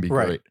Count can be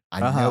great. I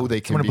know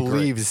they can be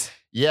believes. Great.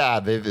 Yeah,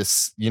 they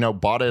just,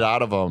 bought it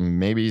out of them.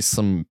 Maybe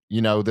some,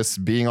 this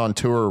being on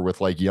tour with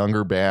like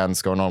younger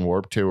bands going on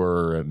Warped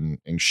Tour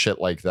and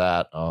shit like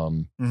that.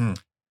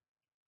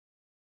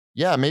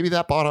 Yeah, maybe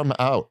that bought them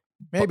out.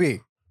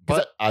 Maybe.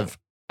 But I've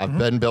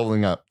been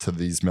building up to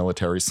these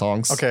military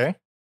songs. Okay.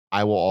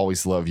 I Will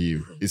Always Love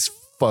You is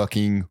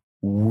fucking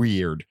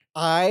weird.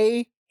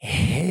 I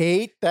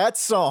hate that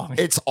song.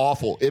 It's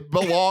awful. It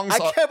belongs. I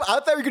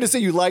thought you were going to say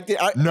you liked it.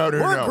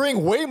 We're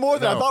agreeing way more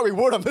than I thought we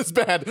would on this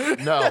band.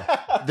 No,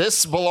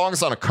 this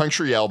belongs on a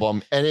country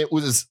album, and it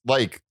was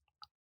like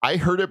I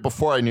heard it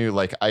before I knew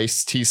like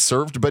Ice-T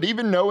served, but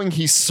even knowing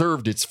he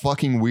served, it's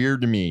fucking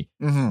weird to me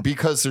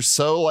because they're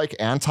so like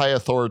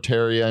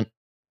anti-authoritarian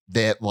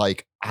that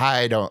like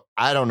I don't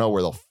know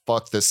where the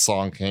fuck this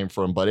song came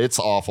from, but it's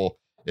awful.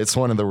 It's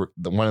one of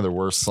the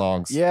worst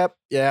songs. Yep.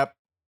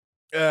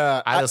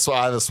 I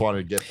just wanted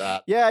to get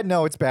that. Yeah,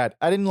 no, it's bad.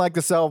 I didn't like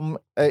this album.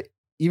 I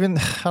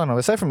don't know.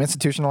 Aside from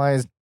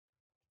Institutionalized,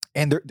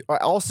 and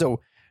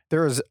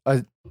there's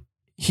a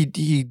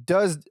he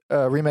does a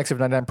remix of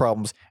 99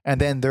 Problems,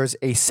 and then there's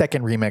a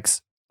second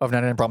remix of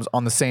 99 Problems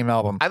on the same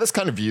album. I just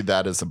kind of viewed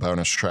that as a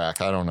bonus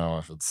track. I don't know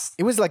if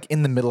it was like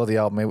in the middle of the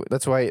album.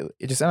 That's why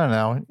it just, I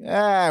don't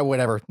know.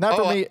 Whatever. Not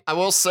for me. I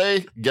will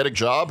say, get a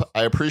job.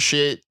 I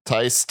appreciate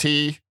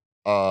Ice-T.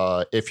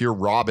 If you're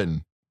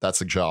Robin,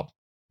 that's a job.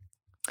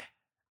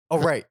 Oh,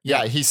 right.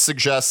 Yeah. He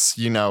suggests,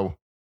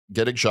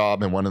 get a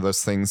job and one of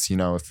those things,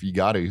 if you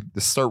got to,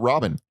 just start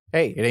robbing.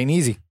 Hey, it ain't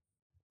easy.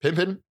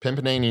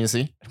 Pimpin' ain't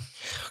easy.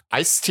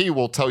 Ice-T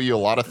will tell you a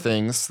lot of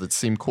things that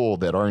seem cool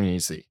that aren't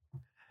easy.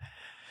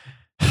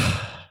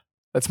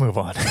 Let's move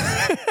on.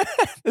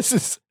 This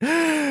is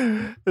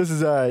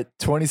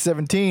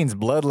 2017's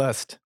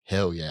Bloodlust.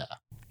 Hell yeah.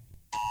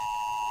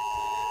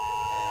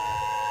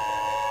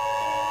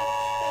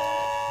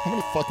 How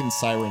many fucking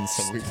sirens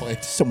have we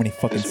played? So many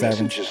fucking sirens.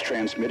 This message is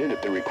transmitted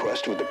at the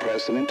request of the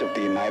President of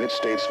the United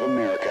States of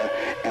America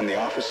and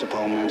the Office of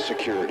Homeland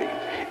Security.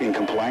 In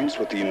compliance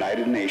with the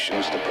United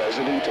Nations, the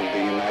President of the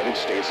United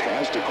States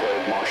has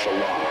declared martial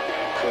law.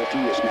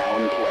 Curfew is now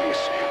in place.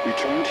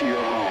 Return to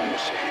your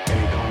homes.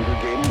 Any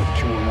congregating with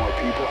 2 or more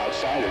people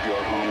outside of your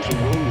homes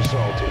will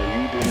result in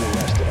you being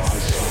arrested on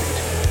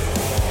site.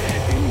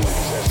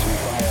 person,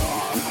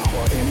 firearm,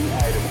 or any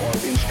item or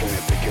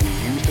instrument that can be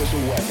used as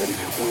a weapon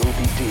will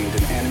be deemed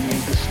an enemy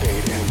of the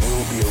state and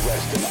will be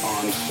arrested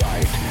on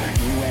sight.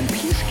 UN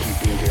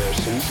peacekeeping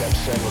garrisons have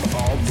severed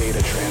all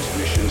data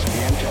transmissions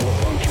and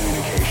telephone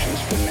communications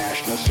for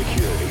national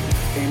security.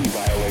 Any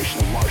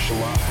violation of martial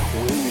law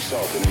will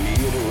result in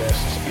immediate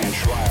arrests and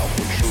trial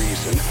for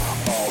treason.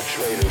 All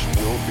traitors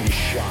will be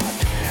shot.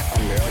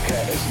 America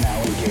is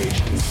now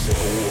engaged in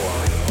civil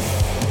war.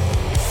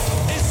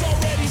 It's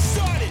already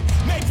started,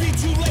 may be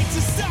too late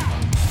to stop.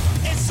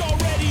 It's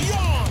already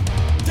on,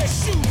 they're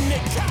shooting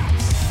at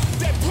cops.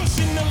 They're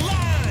pushing the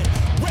line,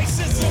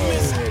 racism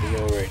is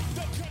Already.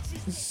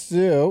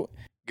 So,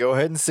 go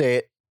ahead and say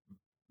it.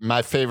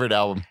 My favorite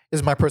album. This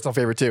is my personal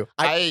favorite too.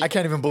 I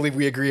can't even believe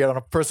we agree on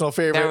a personal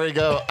favorite. There we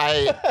go.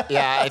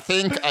 I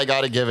think I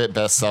got to give it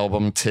best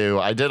album too.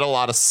 I did a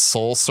lot of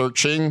soul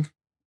searching,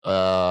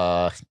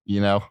 but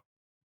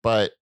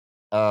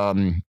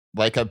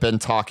like I've been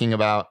talking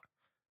about,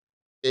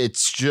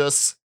 it's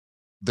just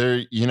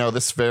there,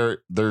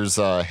 there's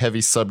a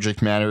heavy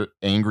subject matter,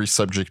 angry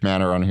subject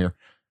matter on here,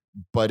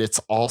 but it's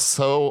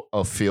also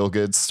a feel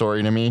good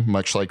story to me,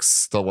 much like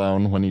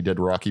Stallone when he did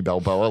Rocky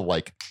Balboa.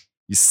 Like,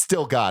 you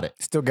still got it.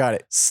 Still got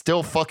it.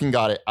 Still fucking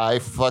got it. I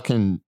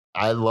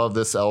love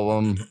this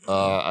album.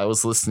 I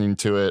was listening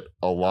to it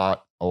a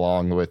lot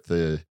along with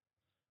the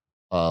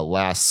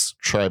last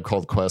Tribe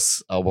Called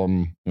Quest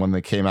album when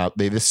they came out.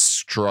 They just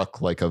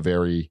struck like a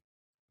very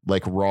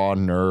raw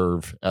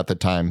nerve at the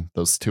time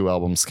those two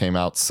albums came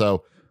out.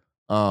 So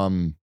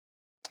I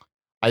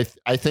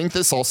think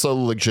this also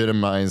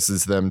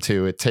legitimizes them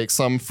too. It takes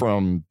them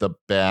from the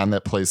band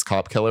that plays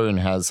Cop Killer and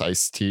has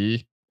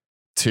Ice-T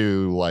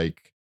to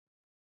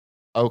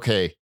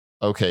okay,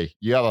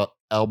 you have an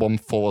album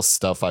full of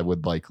stuff I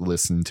would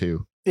listen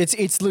to.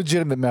 It's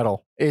legitimate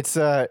metal. It's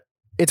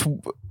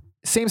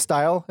same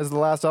style as the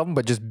last album,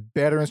 but just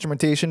better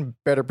instrumentation,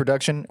 better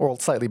production, or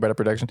slightly better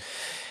production.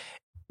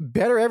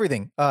 Better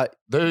everything.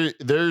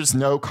 There's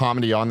no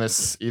comedy on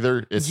this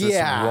either. It's just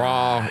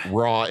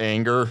raw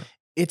anger.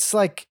 It's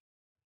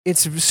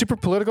super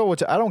political,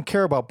 which I don't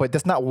care about, but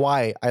that's not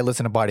why I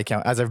listen to Body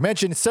Count. As I've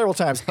mentioned several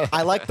times,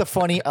 I like the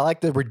funny, I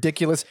like the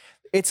ridiculous.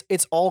 It's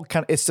all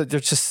they're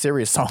just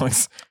serious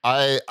songs.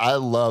 I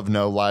love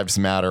No Lives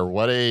Matter.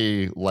 What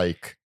a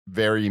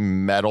very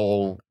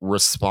metal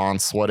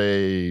response. What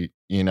a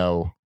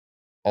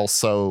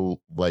also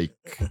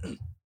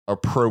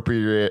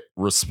appropriate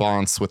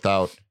response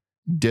without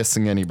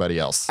dissing anybody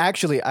else.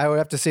 Actually, I would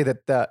have to say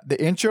that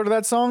the intro to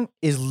that song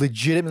is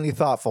legitimately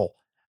thoughtful.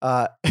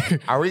 Are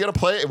we gonna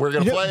play it? We're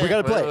gonna play it. We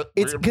gotta play it.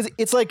 It's because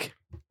it's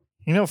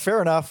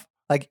fair enough.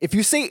 If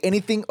you say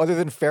anything other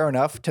than fair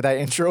enough to that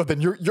intro, then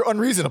you're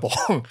unreasonable.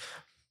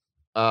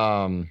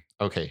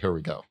 Okay, here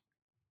we go.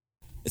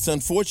 It's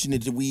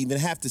unfortunate that we even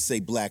have to say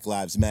Black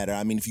Lives Matter.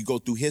 I mean, if you go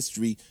through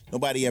history,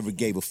 nobody ever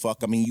gave a fuck.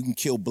 I mean, you can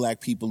kill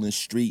black people in the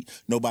street.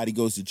 Nobody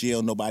goes to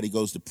jail. Nobody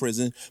goes to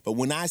prison. But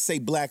when I say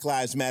Black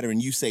Lives Matter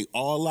and you say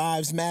all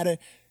lives matter,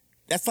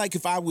 that's like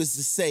if I was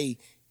to say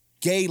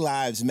gay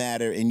lives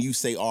matter and you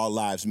say all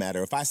lives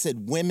matter. If I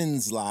said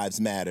women's lives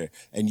matter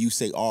and you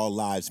say all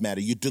lives matter,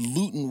 you're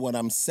diluting what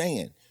I'm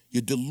saying.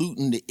 You're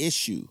diluting the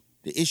issue.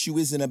 The issue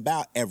isn't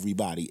about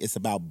everybody. It's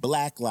about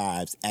black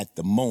lives at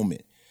the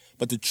moment.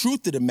 But the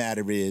truth of the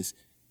matter is,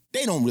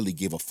 they don't really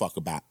give a fuck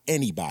about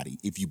anybody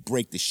if you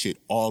break the shit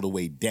all the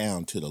way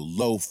down to the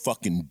low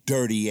fucking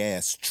dirty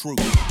ass truth.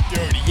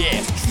 Dirty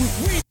ass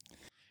truth.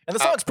 And the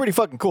song's pretty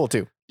fucking cool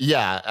too.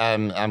 Yeah,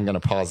 I'm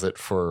gonna pause it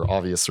for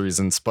obvious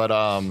reasons, but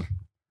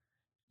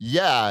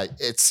yeah,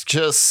 it's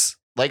just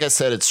like I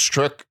said, it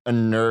struck a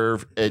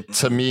nerve.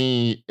 To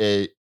me,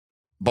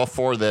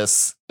 before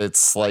this,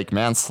 it's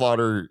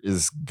Manslaughter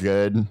is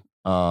good.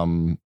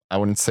 I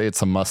wouldn't say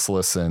it's a must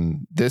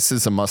listen. This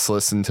is a must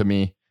listen to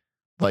me.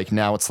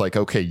 Now it's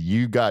okay,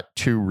 you got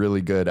two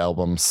really good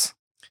albums.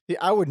 Yeah,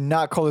 I would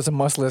not call this a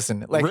must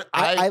listen.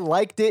 I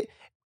liked it.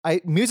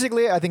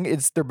 Musically, I think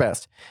it's their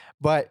best.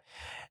 But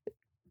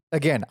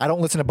again, I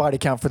don't listen to Body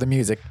Count for the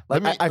music. I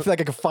feel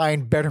like I could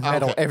find better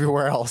metal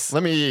everywhere else.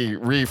 Let me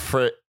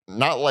rephrase.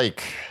 Not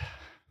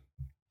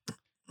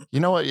you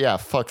know what? Yeah,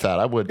 fuck that.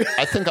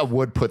 I think I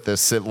would put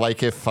this at,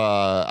 if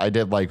I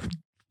did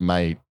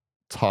my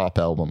top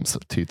albums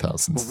of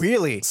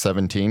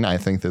 2017. I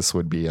think this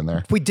would be in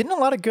there. Didn't a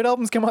lot of good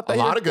albums come out that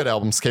year? A lot of good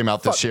albums came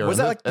out this year.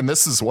 And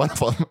this is one of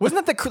them.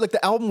 Wasn't that the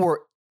album where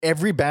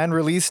every band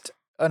released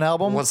an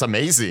album? It was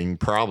amazing,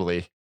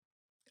 probably.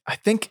 I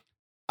think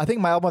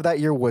my album of that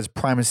year was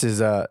Primus's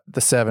The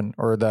Seven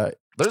or the.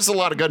 There's a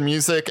lot of good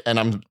music,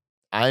 and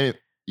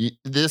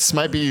this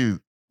might be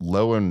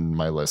low in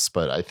my list,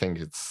 but I think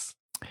it's.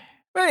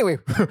 But anyway,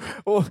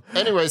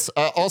 anyways,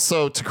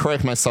 also to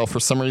correct myself, for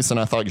some reason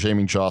I thought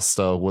Jamie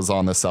Josta was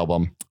on this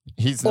album.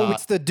 He's not.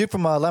 It's the dude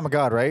from Lamb of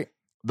God, right?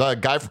 The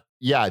guy.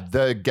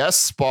 The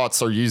guest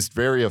spots are used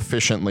very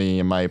efficiently,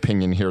 in my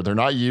opinion. Here, they're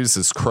not used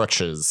as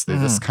crutches. They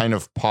just kind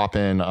of pop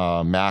in.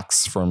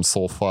 Max from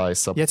Soulfly.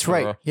 Sepultura. That's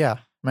right. Yeah.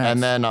 Max.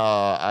 And then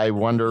I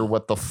wonder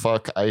what the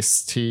fuck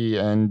Ice-T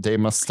and Dave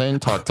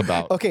Mustaine talked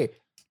about. Okay.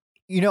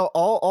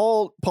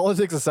 all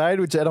politics aside,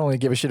 which I don't really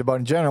give a shit about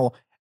in general,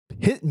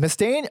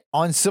 Mustaine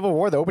on Civil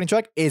War, the opening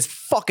track, is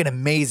fucking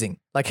amazing.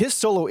 Like his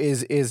solo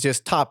is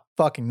just top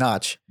fucking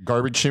notch.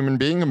 Garbage human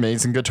being,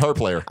 amazing guitar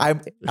player. I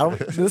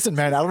don't listen,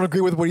 man. I don't agree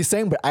with what he's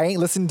saying, but I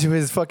ain't listening to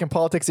his fucking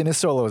politics in his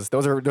solos.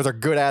 Those are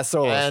good ass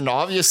solos. And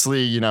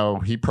obviously,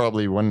 he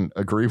probably wouldn't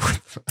agree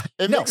with.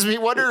 It makes me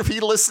wonder if he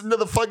listened to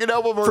the fucking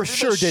album or for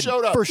sure did.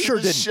 Showed up. For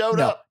sure did. Showed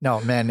up. No,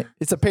 man,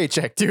 it's a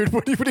paycheck, dude.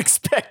 What do you would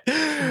expect?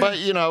 But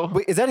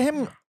wait, is that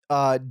him?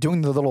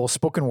 Doing the little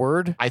spoken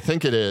word? I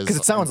think it is. Because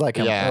it sounds like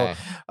him. Yeah.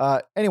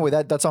 Anyway,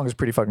 that song is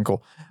pretty fucking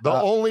cool. The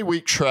only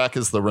weak track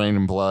is the Rain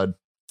and Blood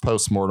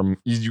Postmortem.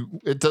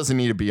 It doesn't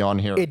need to be on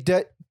here.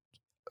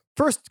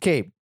 First,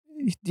 okay,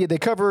 they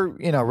cover,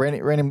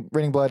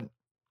 Raining Blood.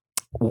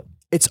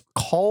 It's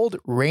called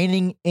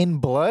Raining in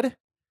Blood.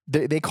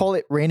 They call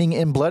it Raining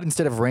in Blood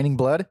instead of Raining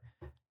Blood.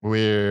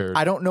 Weird.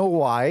 I don't know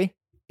why.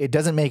 It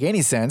doesn't make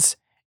any sense.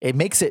 It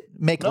makes it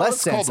make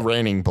less sense. It's called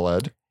Raining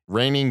Blood.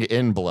 Raining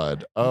in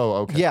Blood. Oh,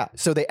 okay. Yeah,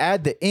 so they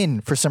add the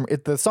in for some.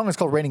 The song is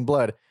called Raining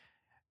Blood,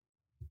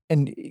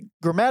 and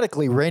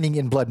grammatically, Raining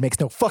in Blood makes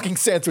no fucking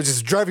sense, which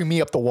is driving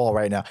me up the wall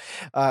right now.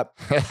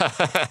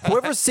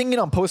 Whoever's singing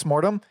on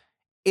Postmortem,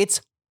 it's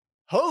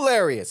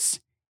hilarious.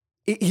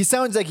 He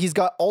sounds like he's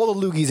got all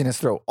the loogies in his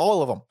throat,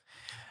 all of them.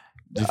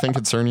 Do you think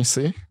it's Ernie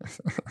C?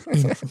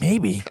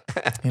 Maybe.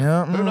 Who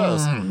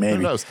knows? Maybe.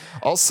 Who knows?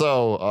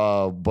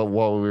 Also, but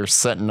while we were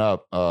setting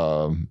up,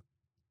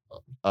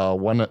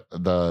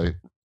 the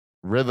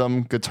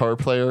rhythm guitar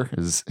player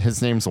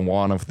his name's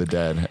Juan of the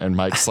Dead, and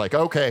Mike's like,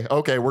 okay,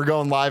 we're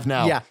going live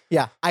now.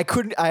 Yeah. I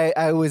couldn't.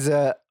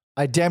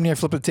 I damn near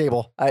flipped the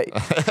table.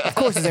 Of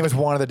course, his name is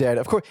Juan of the Dead.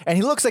 Of course, and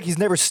he looks like he's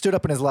never stood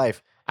up in his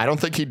life. I don't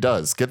think he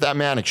does. Get that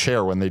man a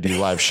chair when they do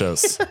live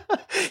shows.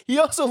 He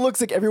also looks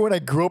like everyone I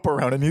grew up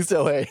around in East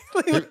LA.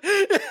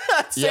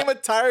 Same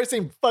attire,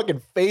 same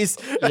fucking face.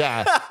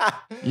 Yeah,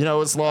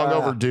 it's long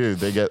overdue.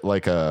 They get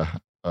like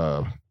a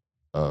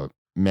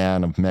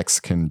man of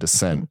Mexican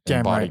descent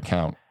and body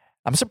count.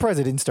 I'm surprised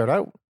they didn't start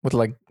out with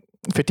like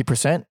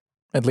 50%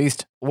 at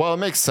least. Well, it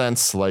makes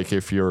sense. Like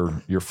if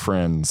you're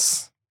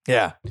friends,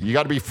 yeah, you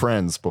got to be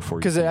friends before.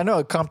 Because I know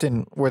at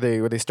Compton where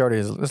they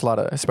started, there's a lot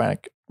of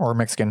Hispanic or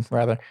Mexican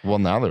rather. Well,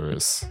 now there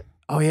is.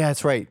 Oh yeah,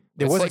 that's right.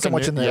 There wasn't like so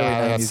much in the early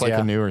 90s. That's like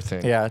a newer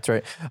thing. Yeah, that's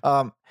right.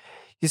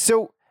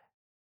 So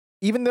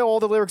even though all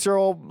the lyrics are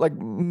all like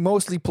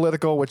mostly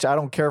political, which I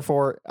don't care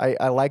for,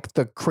 I like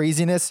the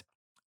craziness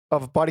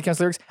of Body Count's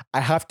lyrics. I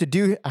have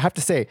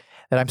to say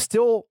that I'm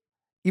still,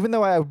 even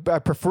though I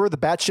prefer the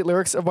batshit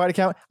lyrics of Body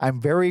Count,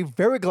 I'm very,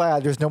 very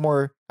glad there's no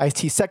more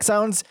Ice-T sex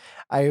sounds.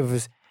 I'm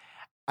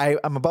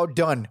about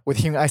done with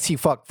hearing Ice-T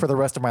fuck for the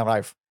rest of my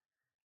life.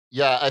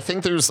 Yeah, I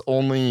think there's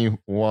only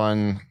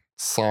one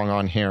song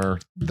on here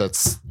and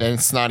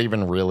it's not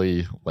even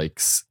really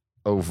like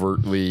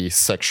overtly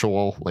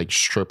sexual, like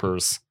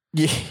strippers.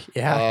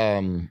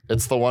 Yeah.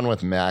 It's the one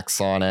with Max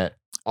on it.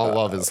 All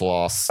Love Is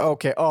Lost.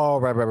 Okay. Oh,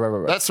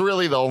 right. That's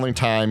really the only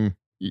time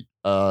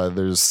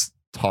there's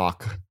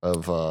talk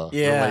of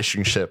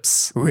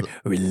relationships.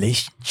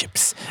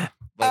 Relationships.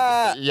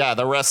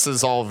 The rest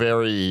is all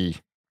very,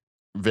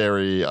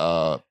 very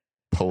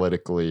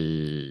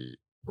politically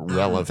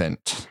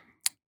relevant.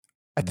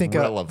 I think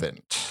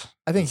relevant.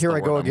 I think Here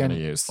I Go Again.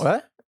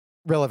 What?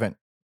 Relevant.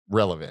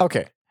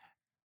 Okay.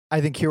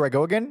 I think Here I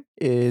Go Again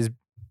is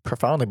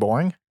profoundly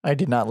boring. I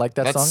did not like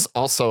that song. That's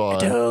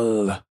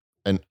also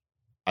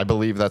I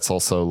believe that's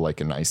also like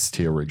an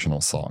Ice-T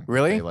original song.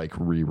 Really? They like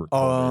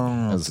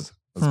re-recorded as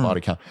Body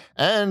Count.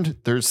 And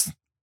there's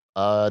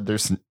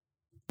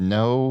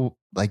no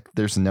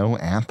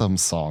anthem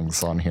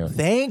songs on here.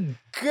 Thank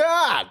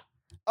God.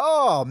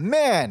 Oh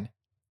man.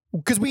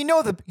 Because we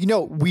know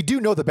we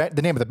do know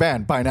the name of the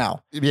band by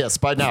now. Yes,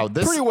 by now.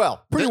 Pretty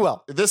well.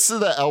 This is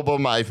the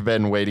album I've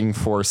been waiting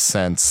for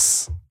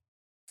since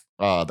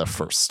the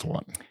first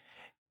one.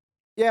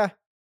 Yeah.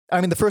 I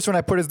mean, the first one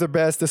I put as the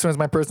best. This one is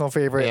my personal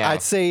favorite. Yeah.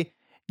 I'd say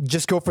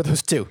just go for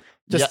those two.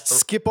 Just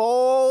skip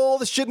all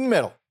the shit in the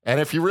middle.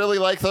 And if you really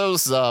like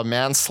those,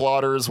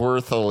 Manslaughter is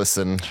worth a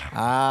listen.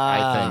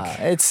 I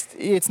think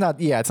it's not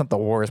the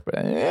worst,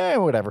 but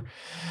whatever.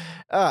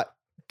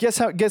 Guess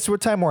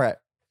what time we're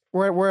at?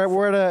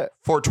 We're at a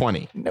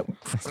 4:20. No,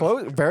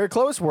 close, very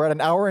close. We're at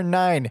an hour and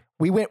 9.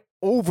 We went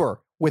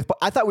over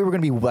I thought we were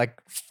going to be like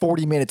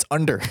 40 minutes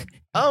under.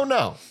 Oh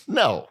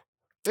no.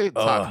 They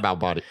talk about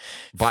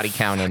body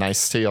count and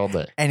Ice-T all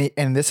day.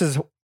 And this is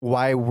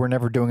why we're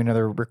never doing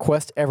another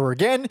request ever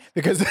again,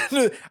 because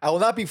I will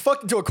not be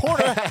fucked into a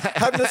corner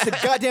having this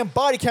goddamn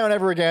body count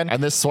ever again.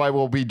 And this is why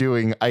we'll be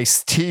doing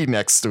Ice-T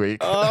next week.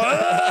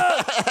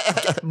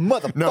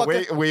 Motherfucker. No,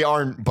 we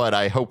aren't, but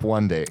I hope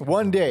one day.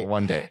 One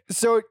day.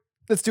 So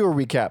let's do a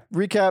recap.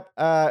 We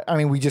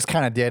just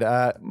kind of did.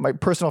 My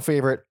personal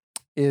favorite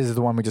is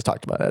the one we just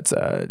talked about. That's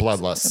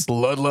Bloodlust.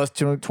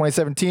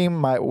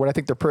 2017. What I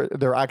think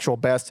their actual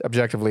best,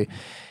 objectively,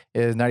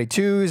 is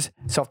 92's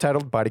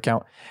self-titled Body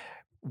Count.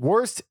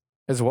 Worst,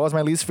 as well as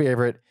my least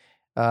favorite,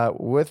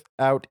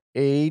 without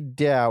a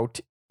doubt,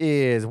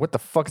 is, what the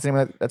fuck is the name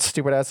of that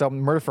stupid ass album?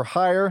 Murder for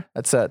Hire.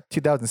 That's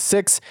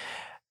 2006.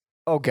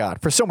 Oh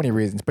God, for so many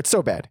reasons, but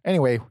so bad.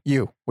 Anyway, what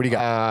do you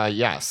got?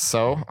 Yeah,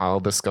 so I'll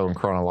just go in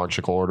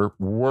chronological order.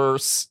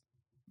 Worst,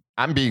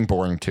 I'm being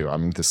boring too.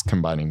 I'm just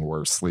combining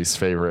worst, least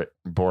favorite,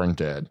 Born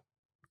Dead.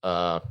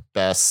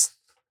 Best,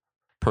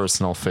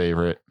 personal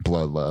favorite,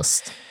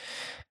 Bloodlust.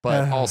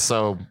 But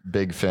also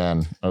big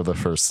fan of the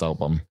first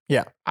album.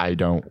 Yeah. I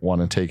don't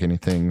want to take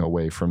anything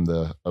away from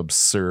the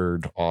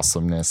absurd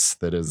awesomeness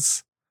that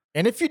is.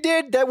 And if you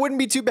did, that wouldn't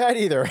be too bad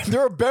either.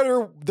 There are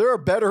better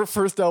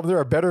first albums. There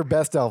are better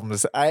best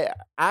albums.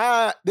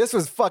 This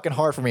was fucking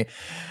hard for me.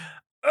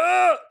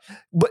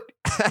 But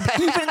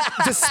even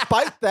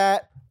despite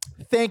that,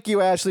 thank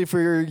you, Ashley,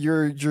 for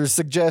your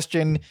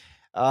suggestion.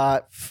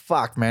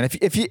 Fuck, man.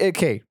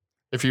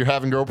 If you're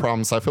having girl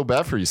problems, I feel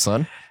bad for you,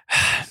 son.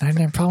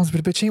 99 problems,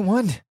 but a bitch ain't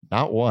one.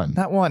 Not one.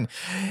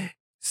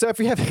 So if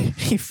you have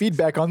any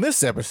feedback on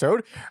this episode,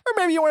 or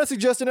maybe you want to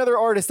suggest another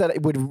artist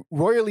that would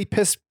royally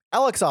piss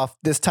Alex off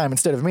this time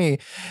instead of me,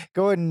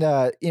 go ahead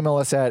and email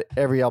us at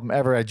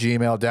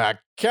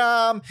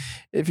everyalbumever@gmail.com.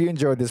 If you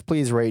enjoyed this,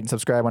 please rate and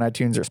subscribe on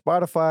iTunes or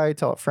Spotify.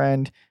 Tell a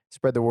friend.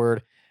 Spread the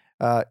word.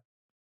 It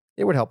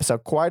would help us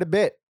out quite a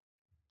bit.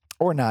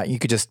 Or not. You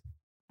could just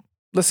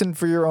listen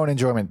for your own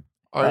enjoyment.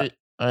 All right.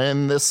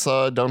 And this,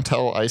 don't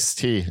tell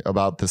Ice-T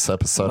about this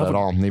episode at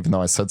all, even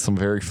though I said some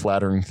very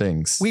flattering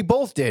things. We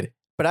both did,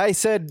 but I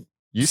said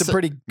some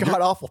pretty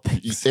god-awful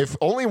things. If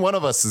only one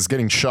of us is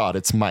getting shot,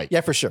 it's Mike. Yeah,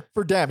 for sure.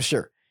 For damn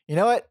sure. You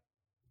know what?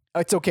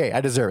 It's okay.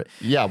 I deserve it.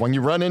 Yeah, when you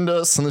run into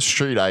us in the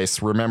street,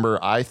 Ice, remember,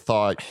 I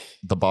thought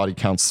the body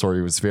count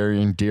story was very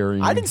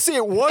endearing. I didn't say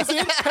it wasn't.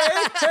 hey,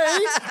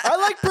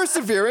 I like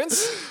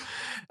perseverance.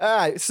 All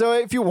right, so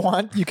if you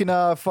want, you can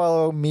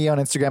follow me on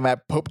Instagram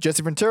at Pope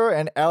Jesse Ventura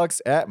and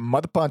Alex at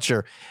Mother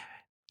Puncher.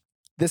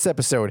 This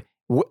episode,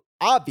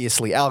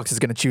 obviously, Alex is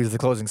going to choose the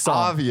closing song.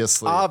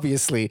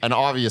 Obviously. And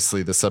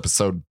obviously, this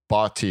episode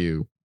brought to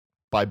you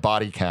by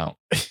Body Count.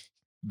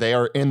 They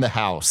are in the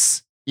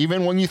house.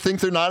 Even when you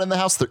think they're not in the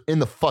house, they're in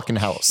the fucking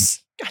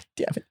house. God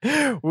damn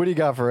it. What do you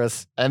got for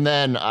us? And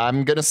then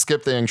I'm going to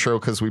skip the intro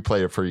because we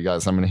played it for you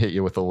guys. I'm going to hit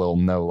you with a little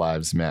No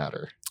Lives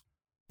Matter.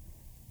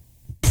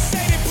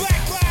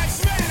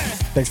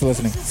 Thanks for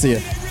listening. See ya.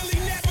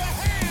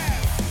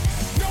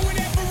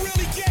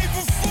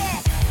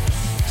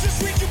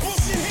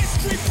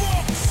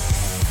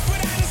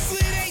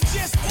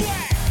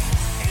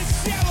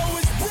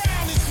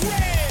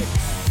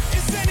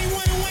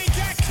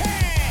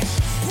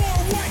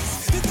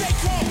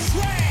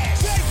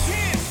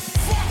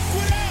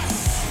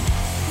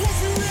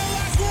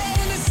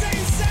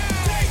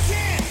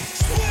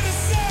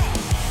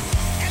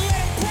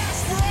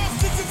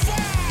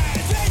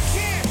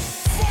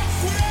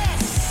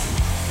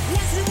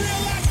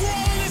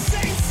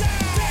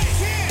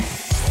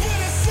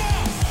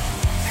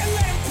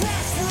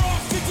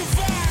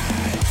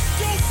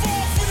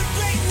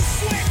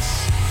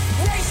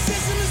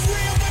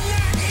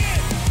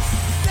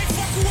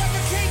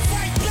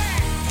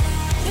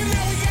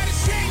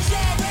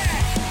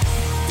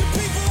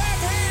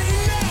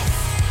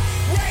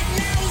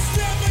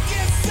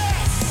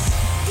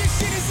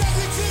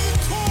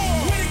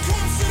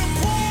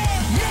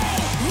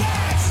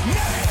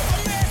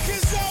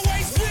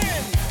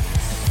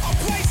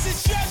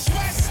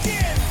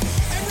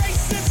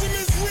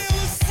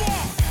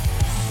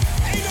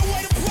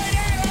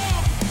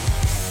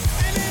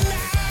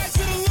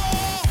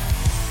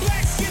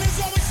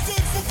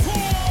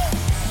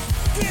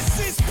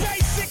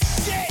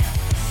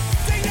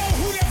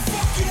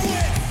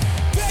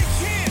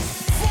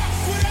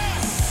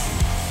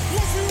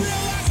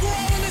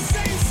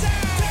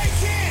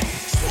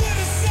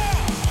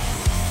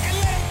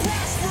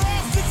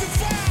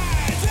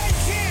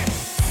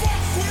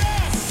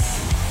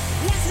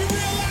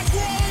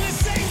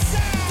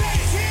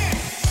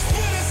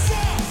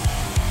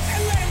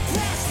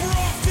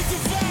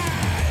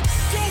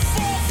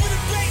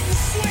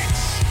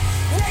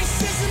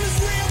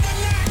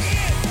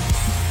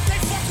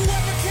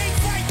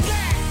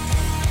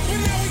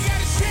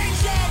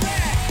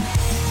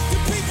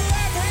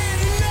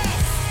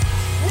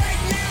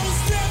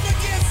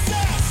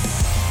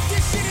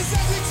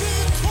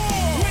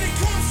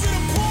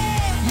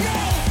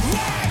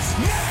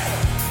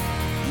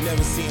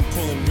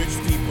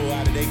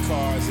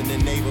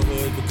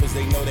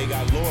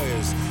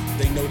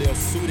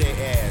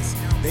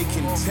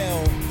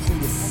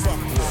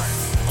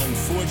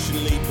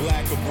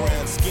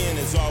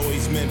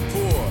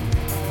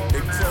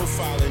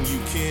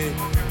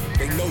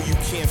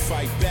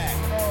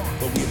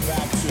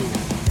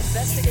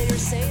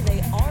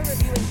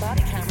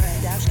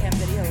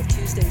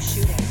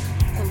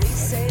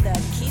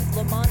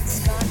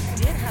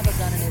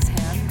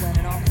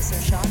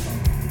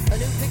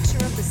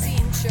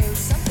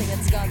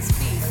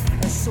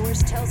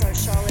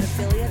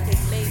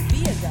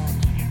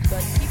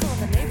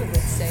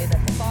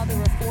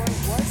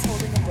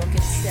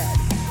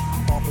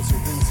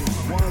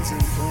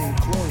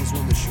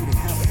 When the shooting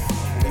happened,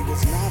 he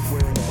was not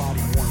wearing a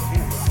body-worn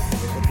camera,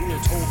 but we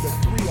are told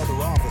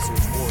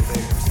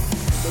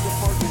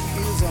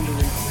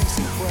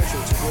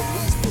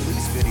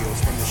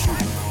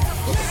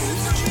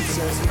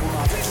Jersey will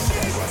not do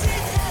that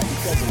right now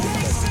because of the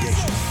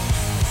investigation.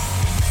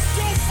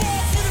 Don't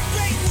fall for the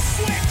bait and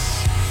switch.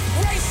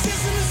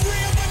 Racism is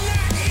real but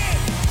not in.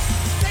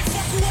 They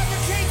fuck whoever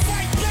came